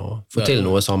med andre og få til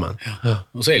noe sammen. Ja.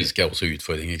 Og så elsker jeg også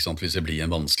utfordringer, ikke sant? Hvis det blir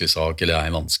en vanskelig sak eller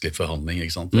er en vanskelig forhandling,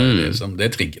 ikke sant?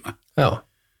 Det trigger meg. Ja.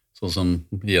 Sånn som,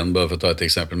 igjen bare for å ta et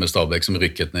eksempel med Stabæk som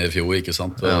rykket ned i fjor, ikke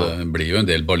sant? Og det blir jo en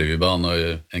del baluba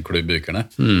når en klubb bruker det.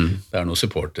 Det er noen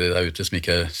supporter der ute som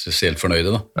ikke er spesielt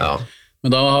fornøyde da. Ja.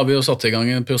 Men da har vi jo satt i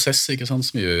gang en prosess, ikke sant,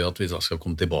 som gjør at vi da skal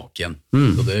komme tilbake igjen.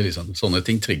 Så det er liksom, sånne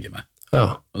ting trigger meg. Ja.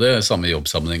 Og det er samme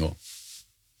jobbsammenheng også.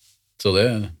 Så det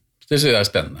synes jeg er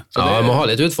spennende. Så jeg må ha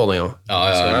litt utfordringer. Ja,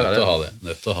 jeg er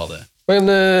nødt til å ha det. Men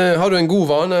har du en god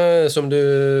vane som du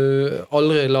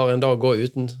aldri lar en dag gå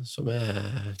uten, som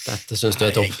dette synes du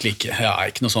er topp? Egentlig ikke. Jeg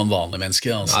er ikke noe sånn vanlig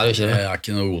menneske. Altså. Nei, jeg er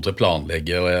ikke noe god til å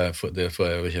planlegge, og det får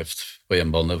jeg jo kjeft på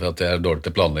hjemmebane for at jeg er dårlig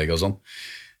til å planlegge og sånn.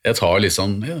 Jeg tar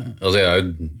liksom, altså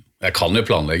jeg kan jo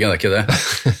planlegge, det er ikke det,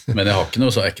 men jeg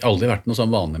har aldri vært noe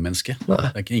sånn vanlig menneske. Nei.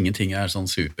 Det er ikke ingenting jeg er sånn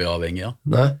superavhengig av.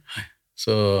 Nei.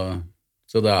 Så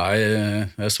det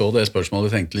jeg så det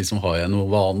spørsmålet og tenkte liksom, har jeg noe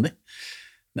vanlig?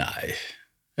 Nei,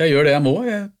 jeg gjør det jeg må.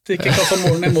 Jeg drikker kaffe om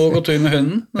morgenen, jeg må gå tur med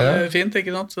hunden. Det er fint,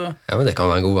 ikke sant? Så. Ja, men det kan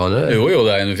være en god vane. Jo,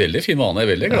 det er en veldig fin vane. Jeg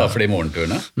er veldig glad for de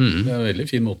morgenturene. Det er en veldig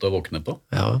fin måte å våkne på.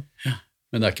 Ja.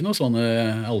 Men det er ikke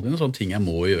aldri noen sånne ting jeg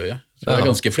må gjøre. Så jeg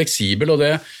er ganske fleksibel, og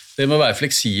det med å være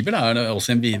fleksibel er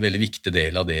også en veldig viktig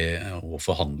del av det å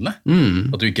forhandle.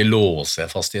 At du ikke låser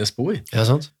deg fast i et spor,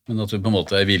 sant? Men at du på en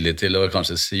måte er villig til å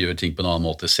kanskje gjøre ting på en annen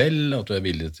måte selv, at du er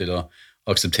villig til å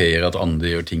akseptere at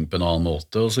andre gjør ting på en annen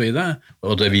måte og så videre,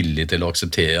 og at du er villig til å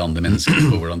akseptere andre mennesker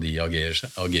på hvordan de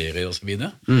agerer og så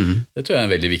videre. Det tror jeg er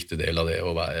en veldig viktig del av det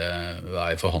å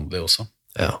være forhandler også.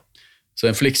 Ja. Så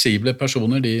en fleksible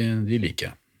personer, de liker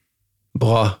jeg.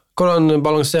 Bra. Hvordan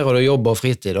balanserer du jobb og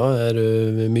fritid da? Er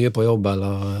du mye på jobb,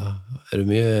 eller er du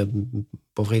mye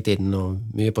på fritiden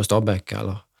og mye på Stabekk,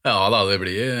 eller? Ja da, det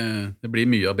blir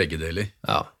mye av begge deler.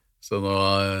 Ja. Så nå,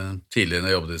 tidligere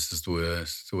når jeg jobbet i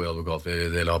store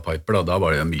advokatdeler av Piper, da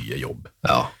var det mye jobb.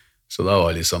 Ja. Så da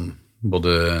var liksom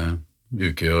både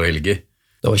uker og helger.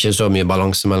 Det var ikke så mye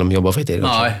balanse mellom jobb og fritid?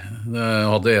 Nei, jeg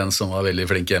hadde en som var veldig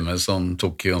flink hjemme, som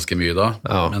tok ganske mye da.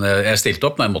 Ja. Men jeg stilte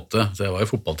opp når jeg måtte, så jeg var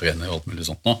jo fotballtrener og alt mulig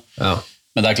sånt nå. Ja.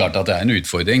 Men det er klart at det er en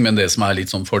utfordring, men det som er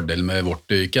litt sånn fordel med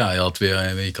vårt yrke, er at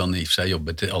vi kan i og for seg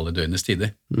jobbe til alle døgnets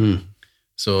tider.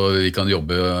 Så vi kan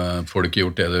jobbe, får du ikke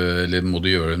gjort det, eller må du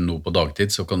gjøre noe på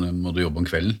dagtid, så må du jobbe om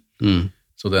kvelden.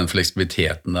 Så den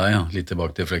fleksibiliteten der, litt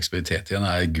tilbake til fleksibilitet igjen,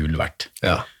 er gull verdt.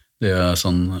 Ja. Det er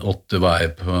sånn 8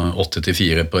 til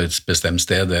 4 på et bestemt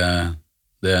sted,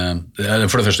 det er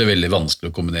for det første veldig vanskelig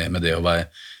å kombinere med det å være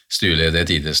styreleder i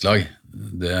et idrettslag.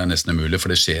 Det er nesten umulig, for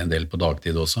det skjer en del på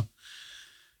dagtid også.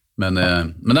 Men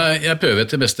jeg prøver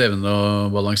til beste evne å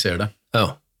balansere det. Ja.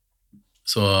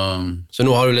 Så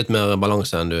nå har du litt mer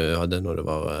balanse enn du hadde når du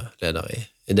var leder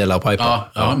i deler av Piper?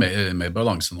 Ja, mer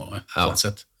balanse nå, sånn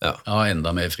sett. Ja. Jeg har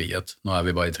enda mer frihet. Nå er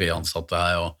vi bare 3 ansatte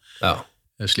her, og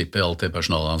jeg slipper alltid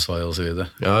personalansvar og så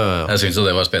videre. Ja. Jeg synes jo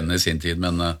det var spennende i sin tid,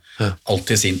 men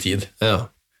alt i sin tid. Ja.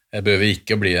 Jeg behøver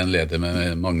ikke å bli en leder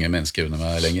med mange mennesker under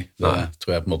meg lenger. Det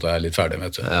tror jeg på en måte er litt ferdig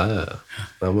med. Ja,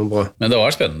 men bra. Men det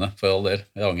var spennende, for all del.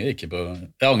 Jeg angrer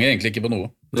egentlig ikke på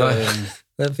noe. Nei,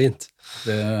 det er fint.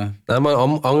 Nei,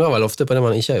 man angrer vel ofte på det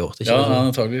man ikke har gjort. Ikke ja,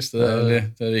 antageligvis. Det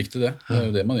er riktig det. Det er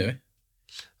jo det man gjør.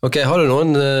 Ok, har du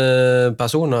noen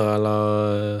personer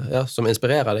eller, som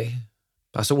inspirerer deg?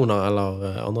 Personer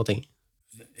eller andre ting?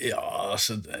 Ja,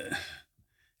 altså...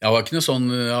 Jeg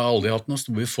har aldri hatt noen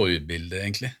store forbilder,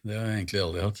 egentlig. Det har jeg egentlig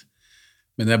aldri hatt.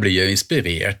 Men jeg blir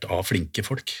inspirert av flinke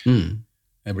folk.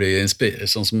 Jeg blir inspirert,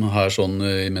 sånn som her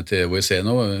med TVC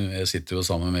nå, jeg sitter jo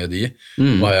sammen med de,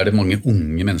 og her er det mange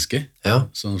unge mennesker,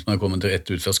 som har kommet rett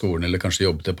ut fra skolen, eller kanskje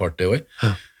jobbet et par til år.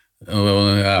 Og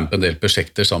jeg er med på en del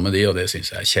prosjekter sammen med de, og det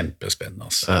synes jeg er kjempespennende.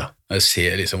 Altså. Jeg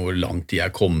ser liksom hvor langt de er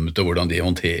kommet, og hvordan de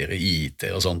håndterer IT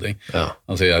og sånne ting.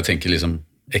 Altså jeg tenker liksom,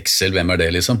 Excel, hvem er det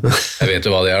liksom? Jeg vet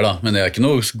jo hva det er da, men jeg er ikke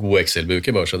noe god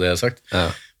Excel-bruker, bare så det er sagt.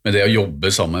 Men det å jobbe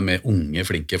sammen med unge,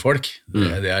 flinke folk,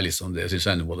 det synes jeg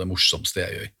er noe av det morsomste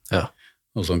jeg gjør.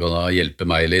 Og som kan da hjelpe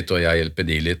meg litt, og jeg hjelper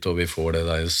de litt, og vi får det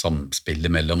der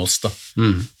samspillet mellom oss da.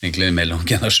 Egentlig mellom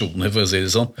generasjoner, for å si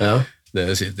det sånn.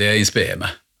 Det inspirerer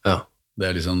meg. Det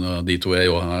er liksom, de to jeg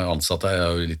har ansatt her, jeg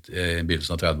er jo litt i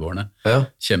begynnelsen av 30-årene.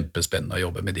 Kjempespennende å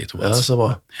jobbe med de to. Ja, så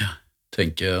bra.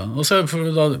 Og så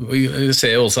jeg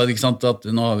ser jeg også ikke sant, at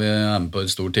nå har vi med på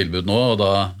et stort tilbud nå, og da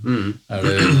er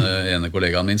det ene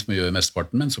kollegaen min som gjør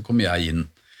mesteparten, men så kommer jeg inn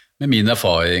med min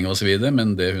erfaring og så videre,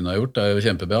 men det hun har gjort er jo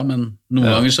kjempebra, men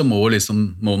noen ganger så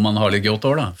må man ha litt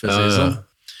godt år da, for å si det sånn.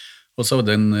 Og så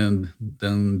den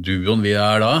duoen vi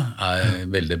er da, er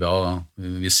veldig bra.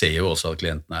 Vi ser jo også at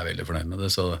klientene er veldig fornøyd med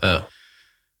det, så...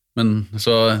 Men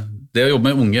så det å jobbe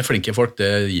med unge, flinke folk,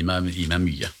 det gir meg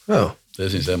mye. Det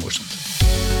synes jeg er morsomt.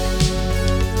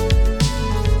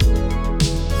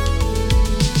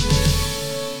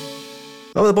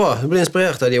 Ja, men det er bra. Du blir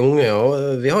inspirert av de unge,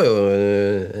 og vi har jo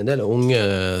en del unge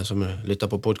som lytter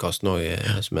på podcasten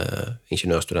også, som er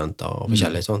ingeniørstudenter og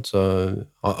forskjellig, sånt. Så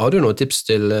har du noen tips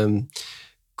til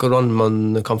hvordan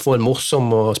man kan få en morsom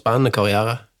og spennende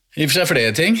karriere? I og for seg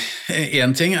flere ting.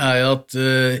 En ting er at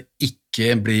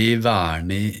ikke bli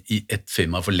værende i et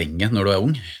firma for lenge når du er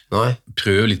ung. Nei.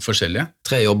 Prøv litt forskjellige.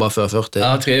 3 jobber før 40.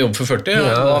 Ja, 3 jobber før 40.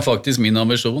 Det var faktisk min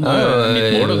ambisjon,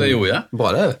 mitt mål, og det gjorde jeg.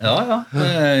 Bra det. Ja.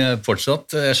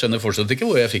 Jeg skjønner fortsatt ikke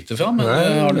hvor jeg fikk det fra, men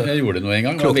jeg gjorde det nå en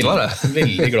gang. Klokt var det.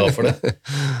 Veldig glad for det.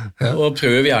 Og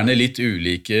prøv gjerne litt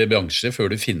ulike bransjer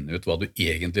før du finner ut hva du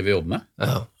egentlig vil jobbe med.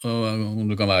 Og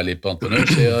om du kan være litt på entreprenør,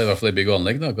 sier jeg, i hvert fall i bygg og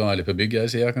anlegg, da, kan være litt på bygg,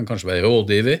 jeg kan kanskje være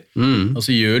rådgiver, og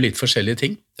så gjør litt forskjellige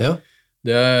ting. Ja.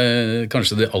 Det er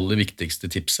kanskje det aller viktigste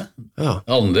tipset.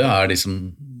 Det andre er liksom,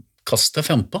 kast deg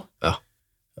frem på.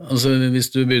 Altså,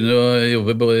 hvis du begynner å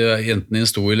jobbe enten i en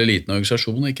stor eller liten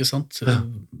organisasjon, ikke sant?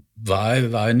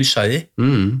 Vær nysgjerrig.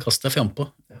 Kast deg frem på.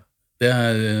 Det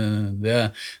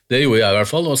gjorde jeg i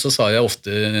hvert fall, og så sa jeg ofte,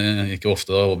 ikke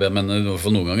ofte da, håper jeg, men for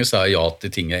noen ganger sa jeg ja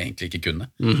til ting jeg egentlig ikke kunne.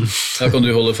 Da kan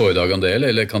du holde foredrag om det,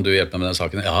 eller kan du hjelpe meg med den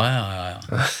saken?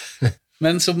 Ja.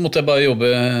 Men så måtte jeg bare jobbe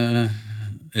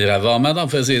ræva av meg, da,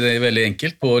 for å si det veldig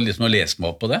enkelt, på liksom å lese meg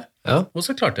opp på det, og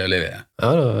så klarte jeg å levere. Ja,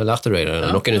 da lærte du deg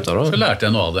noe nytt da. Så lærte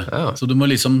jeg noe av det. Så du må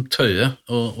liksom tørre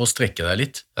å strekke deg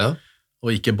litt, og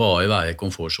ikke bare være i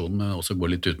komfortsonen, men også gå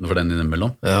litt utenfor den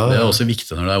innimellom. Det er også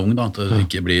viktig når du er ung, da, at du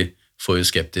ikke blir for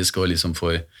skeptisk og liksom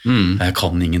for jeg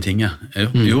kan ingenting, jeg.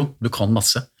 Jo, du kan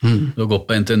masse. Du har gått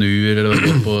på NTNU, eller du har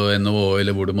gått på NHO,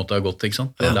 eller hvor du måtte ha gått, ikke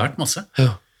sant? Du har lært masse.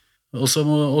 Og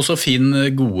så finn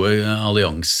gode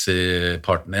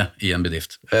alliansepartnere i en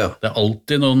bedrift. Det er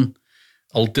alltid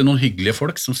noen hyggelige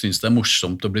folk som synes det er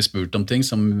morsomt å bli spurt om ting,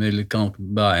 som kan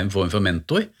være en form for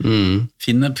mentor.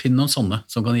 Finn noen sånne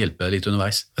som kan hjelpe deg litt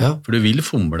underveis. For du vil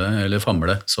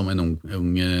famle som en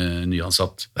ung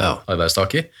nyansatt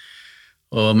arbeidstaker.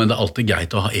 Men det er alltid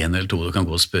greit å ha en eller to du kan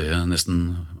gå og spørre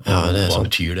nesten hva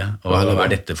betyr det, og hva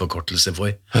er dette forkortelse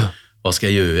for? Hva skal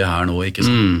jeg gjøre her nå, ikke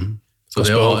sant? Kan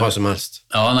spørre hva som helst.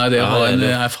 Det å ha en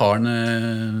erfaren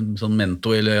sånn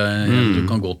mentor eller du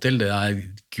kan gå til, det er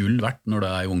gull verdt når det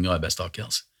er unge arbeidstaker.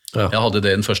 Altså. Jeg hadde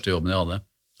det den første jobben jeg hadde,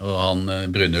 og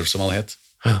han Brynjulf som han het.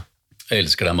 Jeg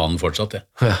elsker den mannen fortsatt.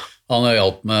 Han har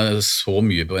hjulpet meg så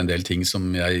mye på en del ting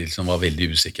som jeg liksom var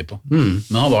veldig usikker på.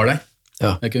 Men han var der.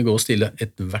 Jeg kunne gå og stille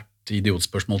et hvert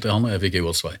idiotspørsmål til han, og jeg fikk et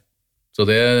godt svar. Så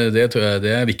det tror jeg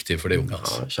det er viktig for de unge.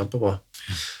 Altså. Kjempebra.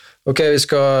 Ok, vi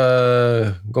skal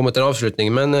gå mot en avslutning,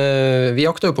 men vi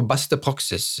jakter jo på beste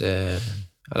praksis,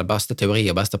 eller beste teori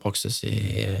og beste praksis i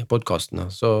podcastene.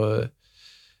 Så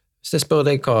hvis jeg spør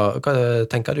deg, hva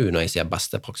tenker du når jeg sier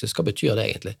beste praksis? Hva betyr det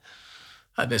egentlig?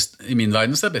 I min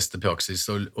verden så er beste praksis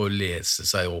å lese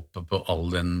seg opp på all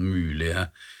den mulige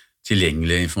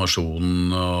tilgjengelige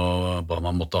informasjonen og hva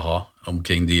man måtte ha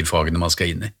omkring de fagene man skal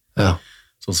inn i.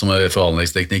 Sånn som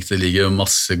forhandlingsteknikk, det ligger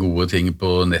masse gode ting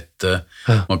på nettet,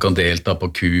 man kan delta på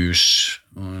kurs,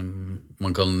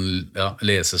 man kan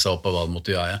lese seg opp av hva det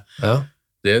måtte gjøre.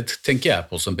 Det tenker jeg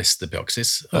på som beste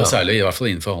praksis, og særlig i hvert fall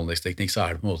innen forhandlingsteknikk så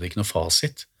er det på en måte ikke noe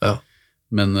fasit.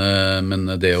 Men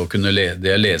det å kunne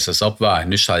lese seg opp, være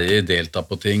nysgjerrig, delta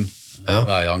på ting,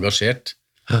 være engasjert,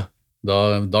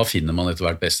 da finner man etter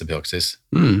hvert beste praksis.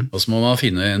 Og så må man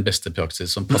finne en beste praksis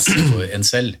som passer for en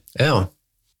selv.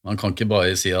 Man kan ikke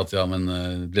bare si at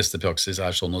beste praksis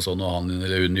er sånn og sånn, og han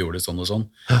eller hun gjorde sånn og sånn.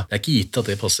 Det er ikke gitt at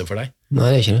det passer for deg. Nei,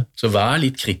 det er ikke det. Så vær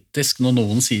litt kritisk når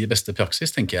noen sier beste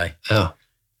praksis, tenker jeg.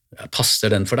 Passer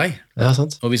den for deg?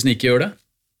 Sant. Og hvis den ikke gjør det,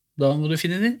 da må du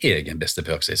finne din egen beste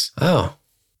praksis.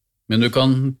 Men du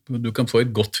kan få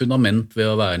et godt fundament ved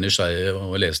å være nysgjerrig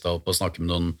og lese deg opp og snakke med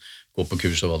noen, gå på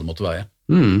kurs og hva det måtte være.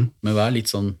 Men vær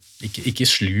litt sånn, ikke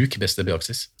sluk beste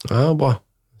praksis. Bra.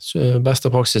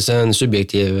 Beste praksis er en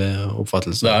subjektiv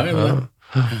oppfattelse. Det er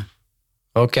det.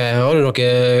 Ok, har du noe,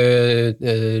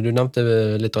 du nevnte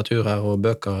litteratur her og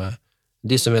bøker.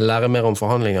 De som vil lære mer om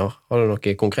forhandlinger, har du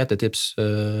noen konkrete tips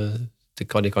til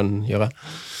hva de kan gjøre?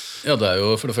 Det er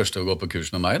jo for det første å gå på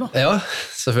kurs med meg, da. Ja,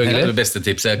 selvfølgelig. Det er det beste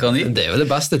tipset jeg kan gi. Det er jo det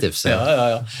beste tipset.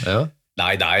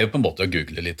 Nei, det er jo på en måte å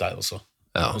google litt der også.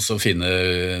 Og så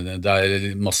det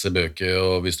er masse bøker,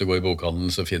 og hvis du går i bokhandelen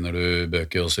så finner du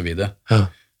bøker og så videre.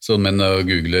 Men å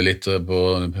google litt på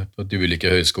de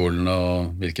ulike høyskolene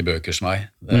og hvilke bøker som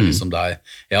er, det er liksom der.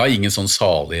 Jeg har ingen sånn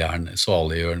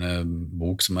saliggjørende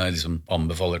bok som jeg liksom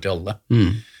anbefaler til alle.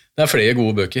 Det er flere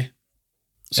gode bøker.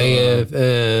 Jeg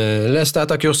leste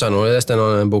etter kurset nå, jeg leste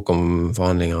en bok om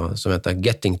forhandlinger som heter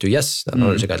Getting to Yes, den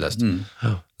har du sikkert lest. Den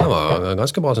var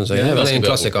ganske bra, synes jeg. Det er en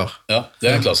klassiker. Ja, det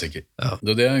er en klassiker.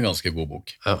 Det er en ganske god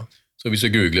bok. Så hvis du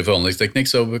googler forhandlingsteknikk,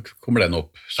 så kommer den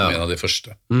opp som en av de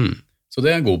første. Så det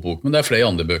er en god bok, men det er flere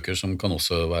andre bøker som kan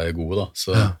også være gode da.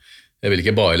 Så jeg vil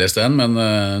ikke bare lese den, men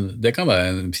det kan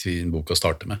være en fin bok å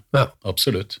starte med.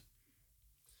 Absolutt.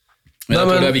 Men jeg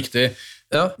tror det er viktig,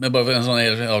 men bare en sånn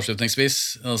avslutningsvis,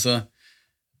 altså,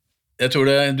 jeg tror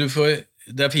det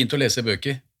er fint å lese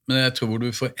bøker, men jeg tror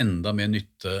du får enda mer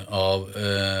nytte av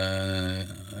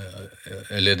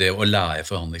eller det å lære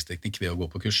forhandlingsteknikk ved å gå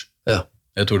på kurs.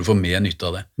 Jeg tror du får mer nytte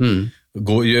av det.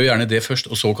 Gjør gjerne det først,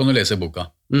 og så kan du lese boka.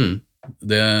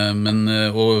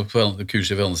 Og kurs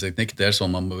i forhandlingsteknikk, det er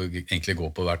sånn man egentlig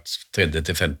går på hvert 3.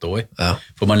 til 5. år.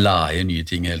 For man lærer nye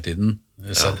ting hele tiden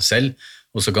selv,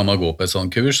 og så kan man gå på et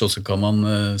sånt kurs, og så kan man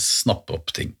snappe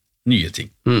opp ting, nye ting.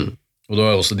 Og da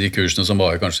er også de kursene som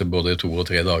bare kanskje både 2 og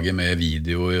 3 dager med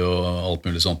video og alt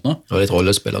mulig sånt nå. Og litt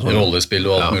rollespill og sånt. Rollespill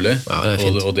og alt mulig.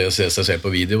 Og det å se seg selv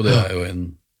på video, det er jo en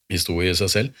historie i seg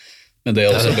selv. Men det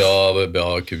er også bra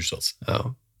kurs,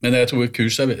 altså. Men jeg tror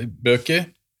kurs er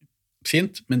bøker,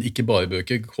 fint, men ikke bare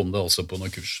bøker, kom det altså på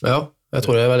noen kurs. Jeg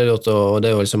tror det veldig lurt, og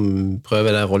det å liksom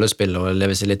prøve det rollespillet og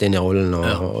leve seg litt inn i rollen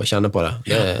og kjenne på det.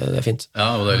 Det fint.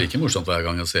 Ja, og det like morsomt hver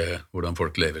gang å se hvordan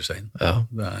folk lever seg inn. Ja.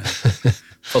 Det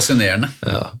fascinerende.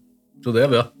 Ja. Så det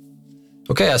bra.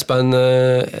 Ok, Espen,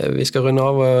 vi skal runde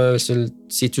av og vil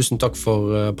si tusen takk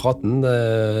for praten. Det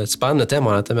et spennende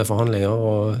tema dette med forhandlinger,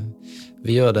 og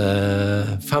vi gjør det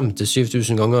 5 til 7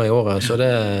 000 ganger i året, så det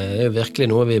jo virkelig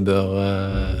noe vi bør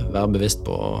være bevisst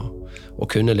på og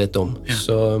kunne litt om.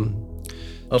 Så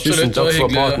absolutt, tusen takk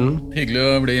for praten. Hyggelig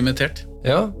å bli invitert.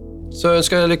 Ja, så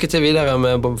ønsker jeg lykke til videre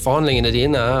med forhandlingene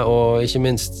dine, og ikke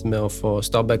minst med å få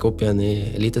Stabæk opp igjen i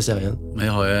Eliteserien.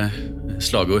 Jeg har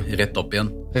slagord rett opp igjen.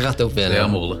 Rett opp igjen, det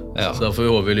målet. Ja. Så da får vi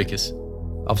håpe vi lykkes.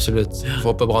 Absolutt.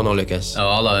 Håper Brann har lykkes. Ja,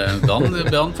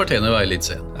 Brann fortjener å være litt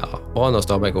sen. Ja, Brann og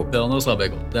Stabæk opp. Brann og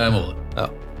Stabæk opp, det målet. Ja.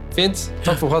 Fint.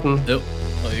 Takk for praten. Jo, det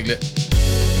var hyggelig.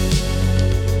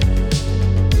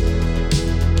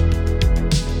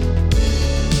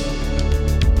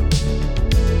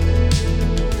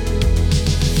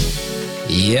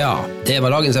 Ja, det var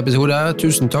dagens episode.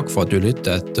 Tusen takk for at du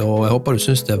lyttet, og jeg håper du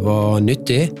synes det var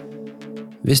nyttig.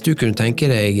 Hvis du kunne tenke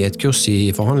deg et kurs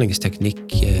i forhandlingsteknikk,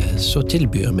 så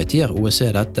tilbyr Metier OEC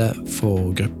dette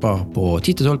for grupper på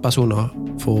 10-12 personer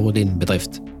for din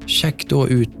bedrift. Sjekk da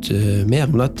ut mer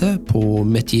om dette på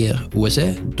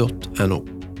metieroec.no.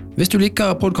 Hvis du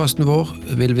liker podcasten vår,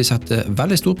 vil vi sette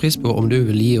veldig stor pris på om du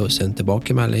vil gi oss en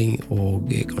tilbakemelding og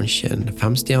kanskje en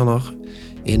 5-stjerner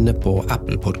inne på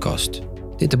Apple Podcast.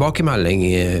 Din tilbakemelding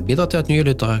bidrar til at nye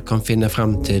lyttere kan finne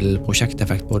frem til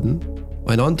Prosjekteffektpodden. Og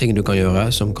en annen ting du kan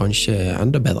gjøre som kanskje er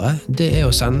enda bedre, det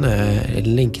å sende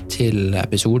en link til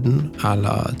episoden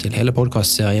eller til hele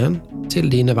podcastserien til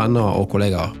dine venner og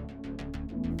kollegaer.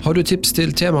 Har du tips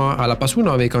til tema eller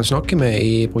personer vi kan snakke med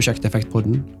i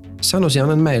Prosjekteffektpodden? Send oss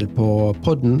gjerne en mail på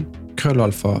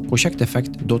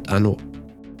podden@prosjekteffekt.no.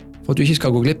 For at du ikke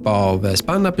skal gå glipp av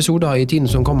spennende episoder i tiden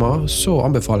som kommer, så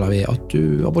anbefaler vi at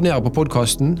du abonnerer på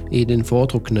podcasten i din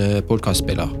foretrukne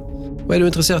podcastspiller. Og du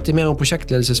interessert i mer om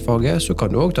prosjektledelsesfaget, så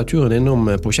kan du også ta turen innom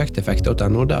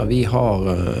prosjekteffekt.no, der vi har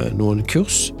noen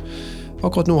kurs.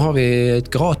 Akkurat nå har vi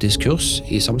et gratis kurs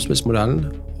i samspillsmodellen,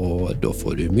 og da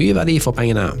får du mye verdi for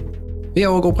pengene. Vi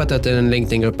har også opprettet en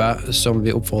LinkedIn-gruppe som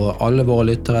vi oppfordrer alle våre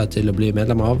lyttere til å bli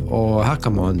medlem av, og her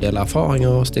kan man dele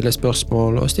erfaringer, stille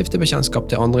spørsmål og stifte bekjentskap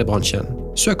til andre i bransjen.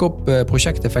 Søk opp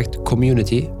Prosjekteffekt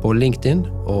Community på LinkedIn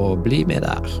og bli med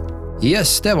der.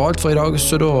 Yes, det var alt for i dag,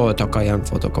 så da takker jeg igjen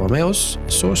for at dere var med oss.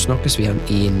 Så snakkes vi igjen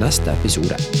i neste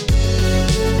episode.